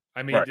else.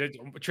 I mean,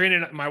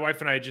 training, my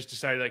wife and I just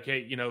decided, like,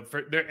 hey,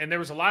 there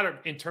was a lot of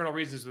internal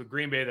reasons with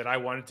Green Bay that I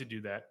wanted to do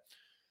that.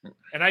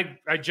 And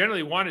I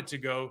generally wanted to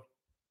go,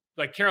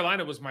 like,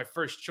 Carolina was my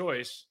first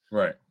choice.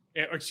 Right.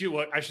 Or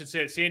I should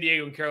say San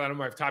Diego and Carolina were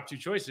my top two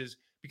choices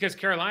because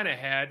Carolina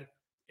had,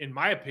 in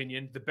my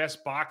opinion, the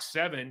best box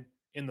 7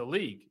 in the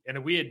league.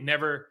 And we had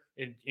never,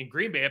 in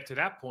Green Bay up to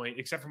that point,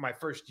 except for my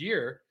first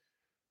year,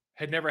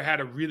 had never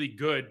had a really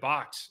good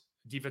box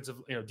defensive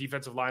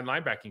line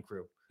linebacking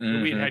crew.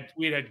 Mm-hmm.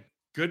 We had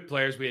good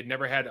players. We had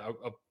never had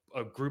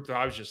a group that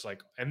I was just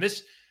like, and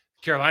this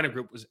Carolina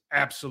group was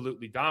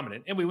absolutely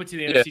dominant. And we went to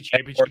the NFC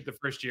Championship the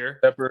first year.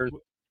 Peppers.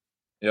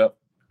 Yep.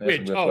 We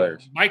had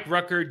Mike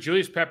Rucker,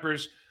 Julius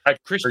Peppers,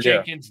 Chris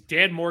Jenkins,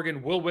 Dan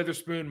Morgan, Will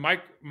Witherspoon,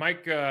 Mike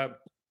Minter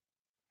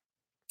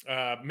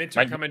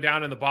coming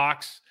down in the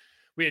box.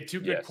 We had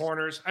 2 good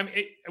corners. I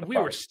mean, we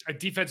were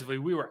defensively,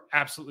 we were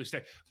absolutely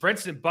stacked.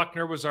 Brenton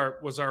Buckner was our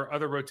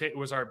other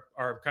was our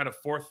kind of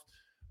fourth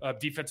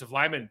defensive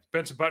lineman.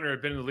 Benson Buckner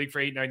had been in the league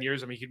for 8-9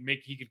 years. I mean,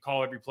 he could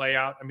call every play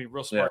out. I mean,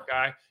 real smart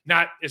guy.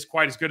 Not as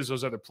quite as good as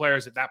those other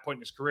players at that point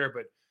in his career,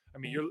 but I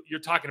mean, you're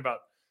talking about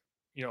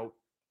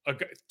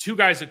 2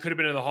 guys that could have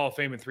been in the Hall of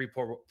Fame and 3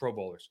 Pro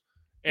Bowlers,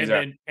 and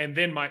then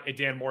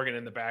Dan Morgan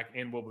in the back,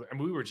 and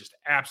we were just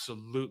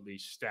absolutely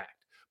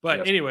stacked.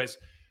 But anyways.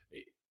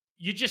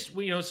 You just,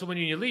 so when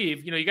you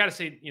leave, you got to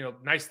say,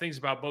 nice things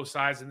about both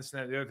sides and this and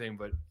that and the other thing.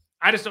 But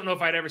I just don't know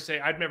if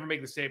I'd never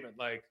make the statement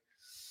like,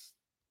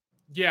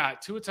 yeah,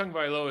 Tua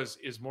Tagovailoa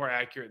is more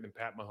accurate than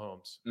Pat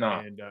Mahomes.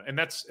 No. And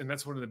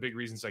that's one of the big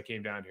reasons I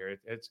came down here.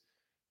 And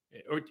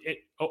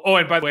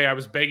by the way, I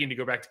was begging to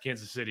go back to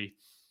Kansas City.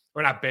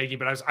 Or not begging,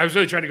 but I was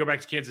really trying to go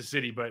back to Kansas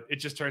City, but it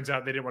just turns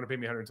out they didn't want to pay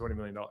me $120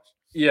 million.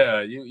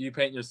 Yeah, you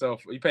paint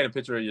a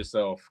picture of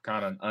yourself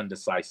kind of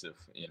undecisive,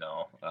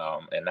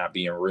 and not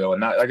being real, and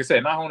not, like I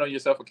said, not holding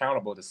yourself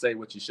accountable to say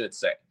what you should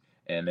say.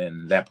 And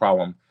then that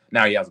problem,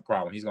 now he has a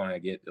problem. He's going to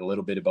get a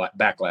little bit of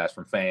backlash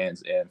from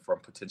fans and from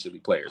potentially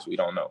players. We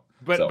don't know.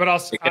 But I'll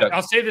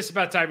say this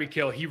about Tyreek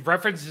Hill. He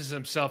references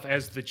himself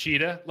as the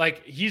cheetah.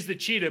 Like, he's the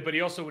cheetah, but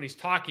he also, when he's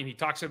talking, he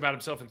talks about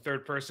himself in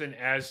third person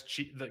as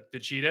the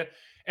cheetah.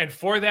 And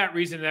for that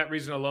reason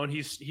alone, he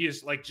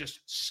is like just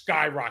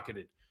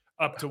skyrocketed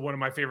up to one of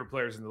my favorite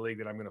players in the league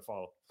that I'm going to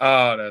follow.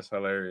 Oh, that's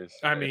hilarious.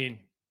 I mean,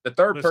 the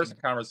third person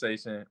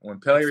conversation, when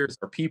players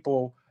or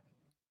people,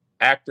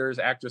 actors,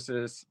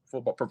 actresses,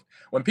 football,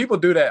 when people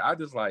do that, I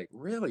just like,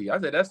 really?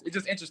 I said, it's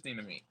just interesting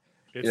to me.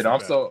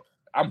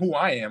 I'm who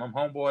I am. I'm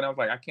humble. And I was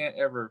like, I can't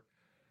ever,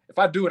 if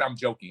I do it, I'm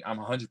joking. I'm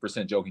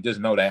 100% joking. Just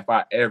know that if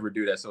I ever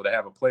do that, so to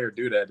have a player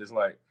do that, it's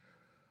like,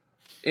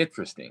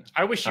 interesting.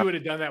 I wish you would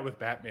have done that with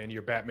Batman,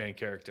 your Batman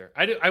character.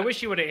 I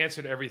wish you would have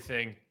answered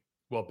everything.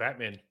 Well,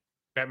 Batman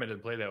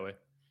didn't play that way.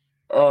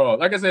 Oh,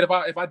 like I said, if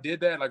I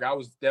did that, like, I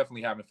was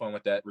definitely having fun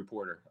with that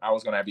reporter. I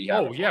was gonna be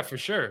having fun. Yeah, for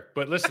sure.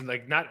 But listen,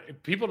 like, not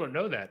people don't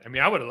know that. I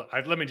mean,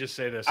 let me just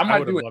say this. I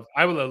would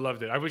have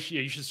loved it. I wish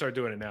you should start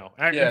doing it now.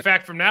 In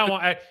fact, from now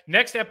on,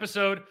 next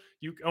episode,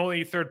 you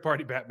only third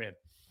party Batman.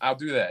 I'll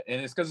do that,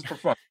 and it's because it's for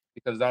fun.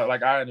 Because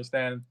I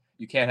understand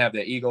you can't have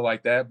that ego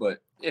like that, but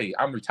hey,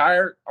 I'm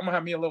retired. I'm gonna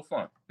have me a little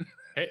fun.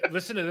 Hey,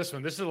 listen to this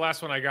one. This is the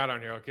last one I got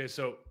on here. Okay,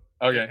 so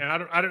and I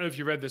don't know if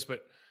you read this,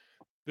 but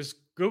this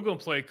Google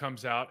employee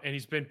comes out and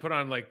he's been put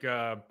on like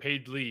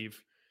paid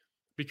leave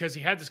because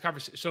he had this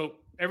conversation. So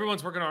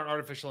everyone's working on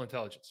artificial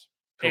intelligence,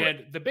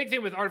 and the big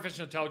thing with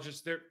artificial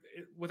intelligence,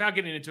 without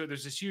getting into it,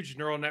 there's this huge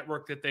neural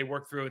network that they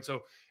work through, and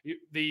so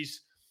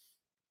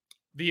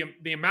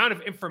the amount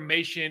of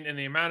information and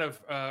the amount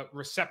of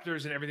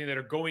receptors and everything that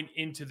are going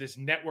into this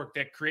network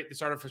that create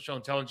this artificial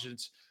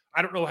intelligence,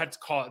 I don't know how to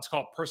call it. It's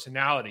called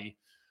personality.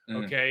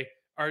 Okay,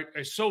 are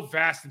so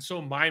vast and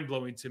so mind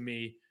blowing to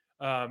me.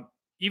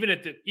 Even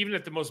at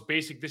the most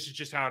basic, this is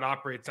just how it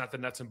operates, not the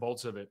nuts and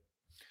bolts of it.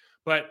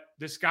 But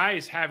this guy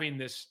is having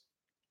this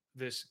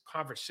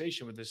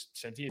conversation with this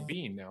sentient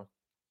being now,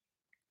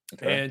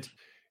 and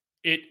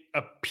it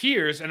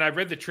appears, and I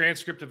read the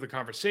transcript of the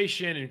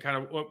conversation and kind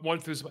of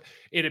went through some,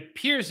 it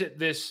appears that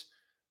this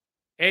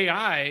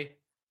AI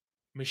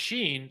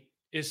machine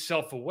is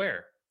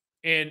self-aware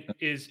and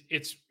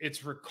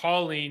it's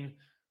recalling,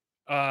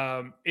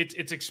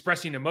 it's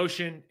expressing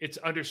emotion, it's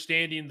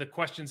understanding the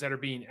questions that are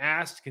being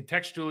asked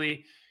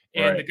contextually.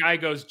 And the guy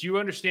goes, do you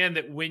understand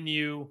that when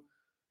you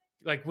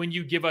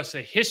give us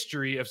a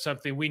history of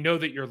something, we know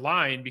that you're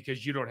lying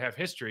because you don't have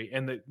history?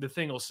 And the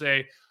thing will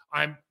say,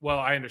 I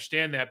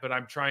understand that, but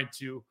I'm trying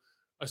to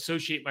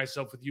associate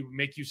myself with you,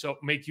 make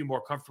you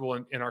more comfortable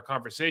in our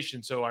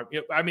conversation. So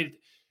I mean,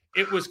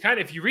 it was kind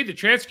of, if you read the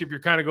transcript,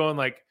 you're kind of going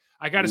like,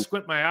 I got to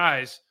squint my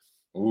eyes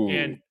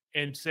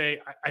and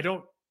say,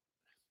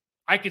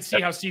 I could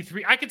see how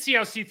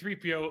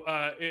C3PO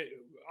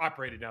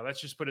operated now.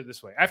 Let's just put it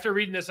this way. After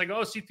reading this, I go,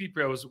 oh,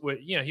 C-3PO was,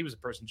 he was a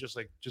person just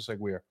like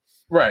we are.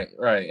 Right.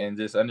 And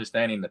just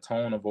understanding the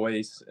tone of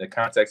voice, the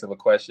context of a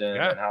question,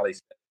 and how they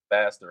say it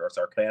fast or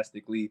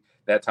sarcastically,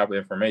 that type of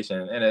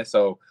information. And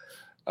so,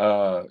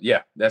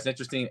 that's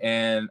interesting.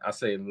 And I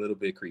say a little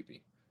bit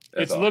creepy.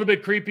 It's a little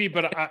bit creepy,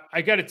 but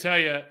I got to tell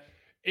you,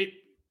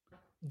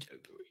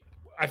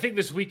 I think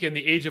this weekend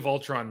the Age of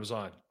Ultron was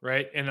on,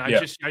 right? And I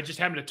just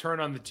happened to turn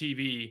on the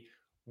TV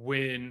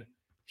when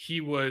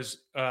he was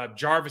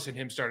Jarvis and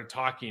him started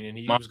talking, and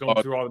he was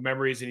going through all the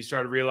memories, and he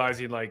started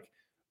realizing like,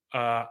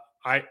 I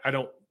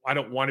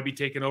don't want to be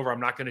taken over. I'm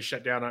not going to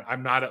shut down.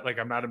 I'm not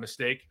a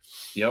mistake.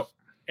 Yep.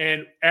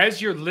 And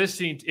as you're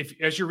listening,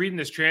 as you're reading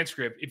this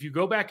transcript, if you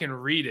go back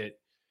and read it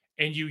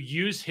and you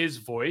use his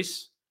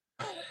voice,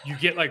 you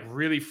get like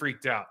really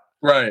freaked out.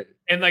 Right.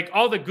 And like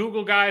all the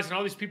Google guys and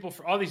all these people,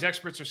 all these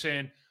experts are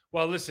saying,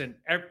 well, listen,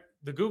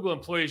 the Google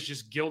employee is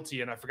just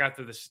guilty. And I forgot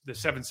the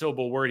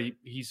 7-syllable word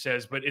he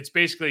says, but it's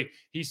basically,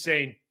 he's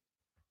saying,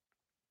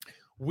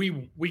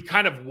 we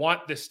kind of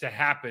want this to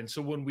happen.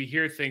 So when we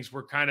hear things,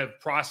 we're kind of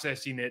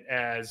processing it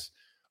as,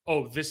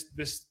 oh,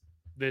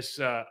 this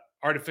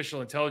artificial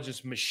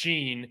intelligence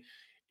machine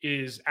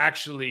is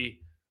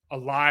actually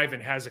alive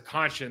and has a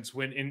conscience,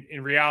 when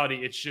in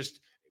reality, it's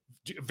just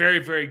very,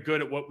 very good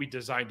at what we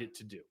designed it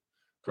to do.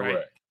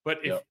 Right.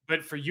 Correct.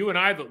 But for you and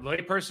I, the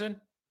layperson,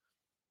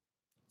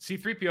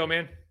 C-3PO,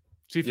 man,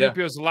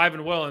 C-3PO is alive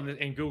and well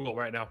in Google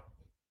right now.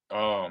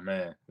 Oh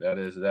man, that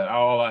is that.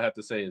 All I have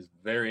to say is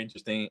very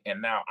interesting.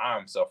 And now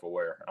I'm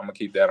self-aware. I'm gonna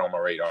keep that on my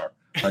radar,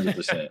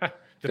 100%.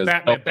 The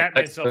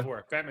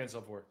Batman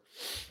self-aware.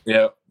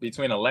 Yeah,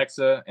 between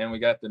Alexa and we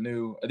got the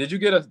new. Did you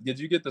get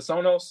the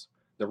Sonos?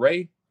 The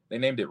Ray? They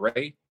named it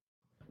Ray.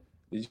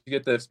 Did you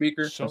get the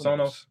speaker from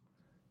Sonos?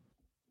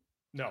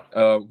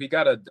 No. We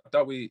got a. I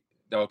thought we.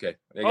 Okay.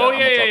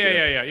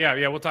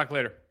 Yeah. We'll talk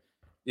later.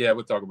 Yeah,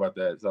 we'll talk about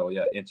that. So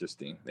yeah,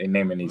 interesting. They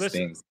naming these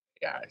things,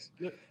 guys.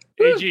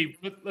 AG,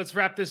 let's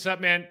wrap this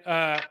up, man.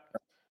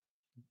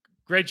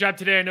 Great job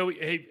today. I know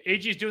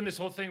AG is doing this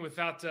whole thing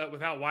without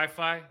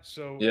Wi-Fi,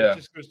 so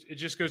it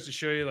just goes to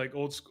show you, like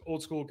old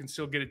school can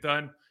still get it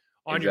done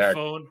on your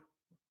phone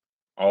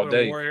all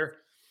day. Warrior.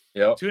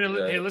 Yeah.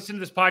 Hey, listen to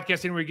this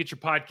podcast anywhere you get your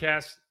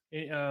podcast.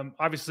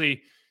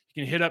 Obviously,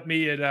 you can hit up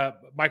me at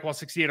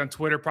MikeWall68 on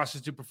Twitter,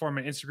 Process to Perform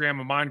on Instagram,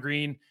 Amon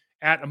Green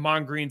at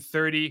Amon Green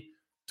 30,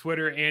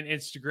 Twitter and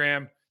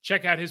Instagram.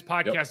 Check out his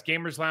podcast,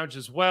 Gamers Lounge,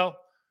 as well.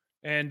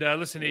 And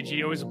listen,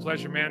 AG, always a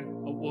pleasure, man.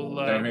 We'll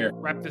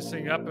wrap this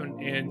thing up,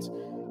 and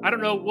I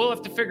don't know. We'll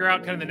have to figure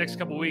out kind of the next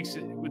couple of weeks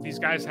with these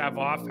guys have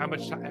off, how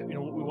much time,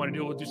 what we want to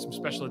do. We'll do some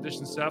special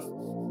edition stuff.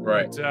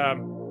 Right. But,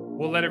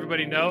 we'll let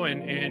everybody know,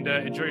 and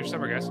enjoy your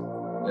summer, guys.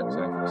 Yep,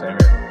 same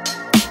here.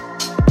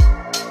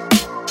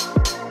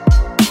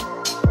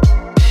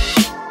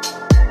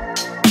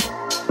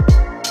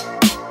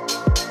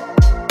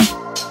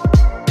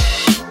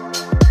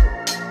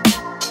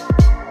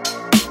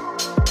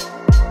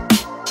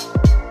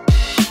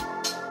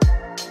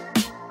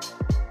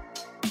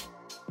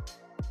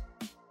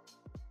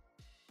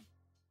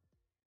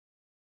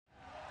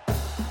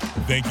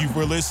 Thank you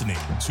for listening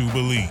to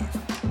Believe.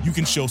 You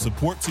can show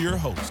support to your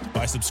host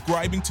by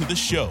subscribing to the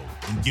show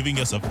and giving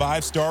us a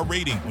 5-star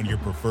rating on your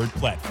preferred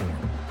platform.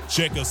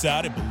 Check us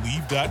out at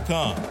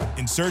Believe.com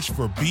and search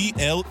for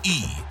BLEAV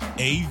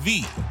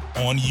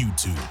on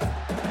YouTube.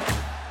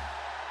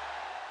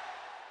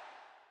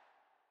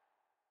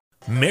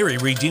 Mary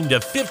redeemed a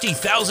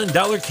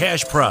 $50,000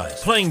 cash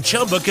prize playing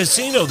Chumba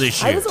Casino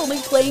this year. I was only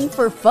playing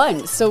for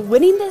fun, so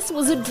winning this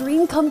was a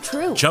dream come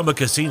true. Chumba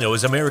Casino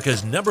is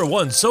America's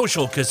 #1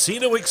 social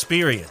casino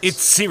experience.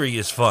 It's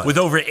serious fun. With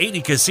over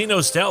 80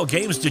 casino-style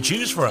games to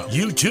choose from,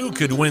 you too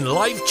could win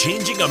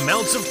life-changing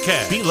amounts of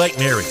cash. Be like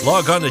Mary.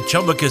 Log on to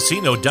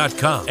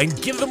ChumbaCasino.com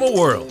and give them a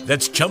whirl.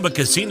 That's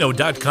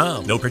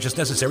ChumbaCasino.com. No purchase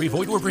necessary.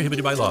 Void where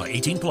prohibited by law.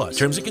 18+.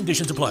 Terms and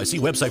conditions apply. See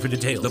website for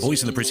details. The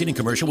voice in the preceding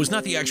commercial was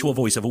not the actual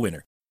voice of a winner.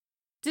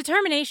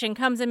 Determination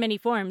comes in many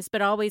forms, but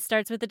always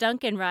starts with a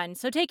Dunkin' Run.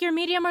 So take your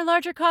medium or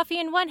larger coffee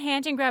in one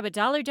hand and grab a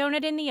 $1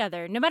 donut in the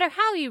other. No matter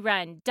how you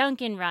run,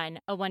 Dunkin' Run.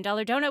 A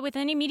 $1 donut with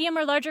any medium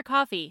or larger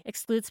coffee.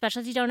 Excludes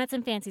specialty donuts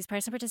and fancies.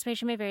 Price and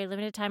participation may vary.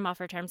 Limited time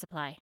offer. Terms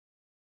apply.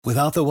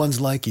 Without the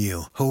ones like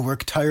you, who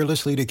work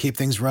tirelessly to keep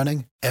things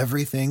running,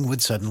 everything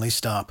would suddenly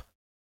stop.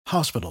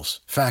 Hospitals,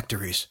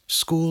 factories,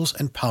 schools,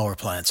 and power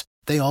plants,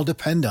 they all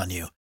depend on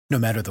you. No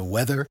matter the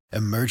weather,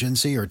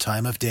 emergency, or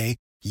time of day,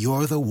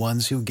 you're the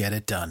ones who get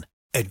it done.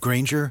 At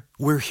Grainger,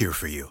 we're here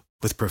for you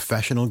with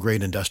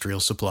professional-grade industrial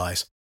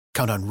supplies.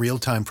 Count on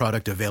real-time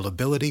product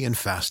availability and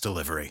fast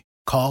delivery.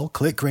 Call,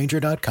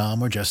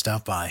 clickgrainger.com, or just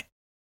stop by.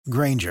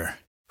 Grainger,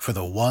 for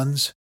the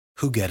ones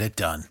who get it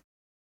done.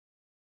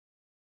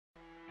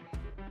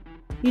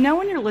 You know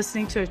when you're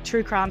listening to a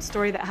true crime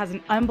story that has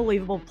an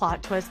unbelievable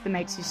plot twist that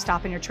makes you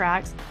stop in your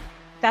tracks?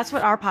 That's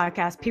what our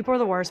podcast, People Are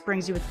the Worst,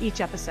 brings you with each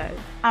episode.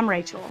 I'm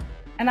Rachel.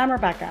 And I'm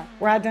Rebecca.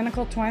 We're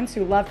identical twins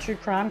who love true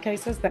crime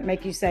cases that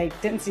make you say,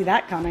 didn't see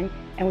that coming,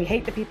 and we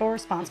hate the people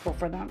responsible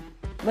for them.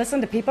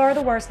 Listen to People Are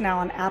the Worst now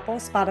on Apple,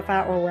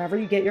 Spotify, or wherever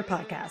you get your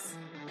podcasts.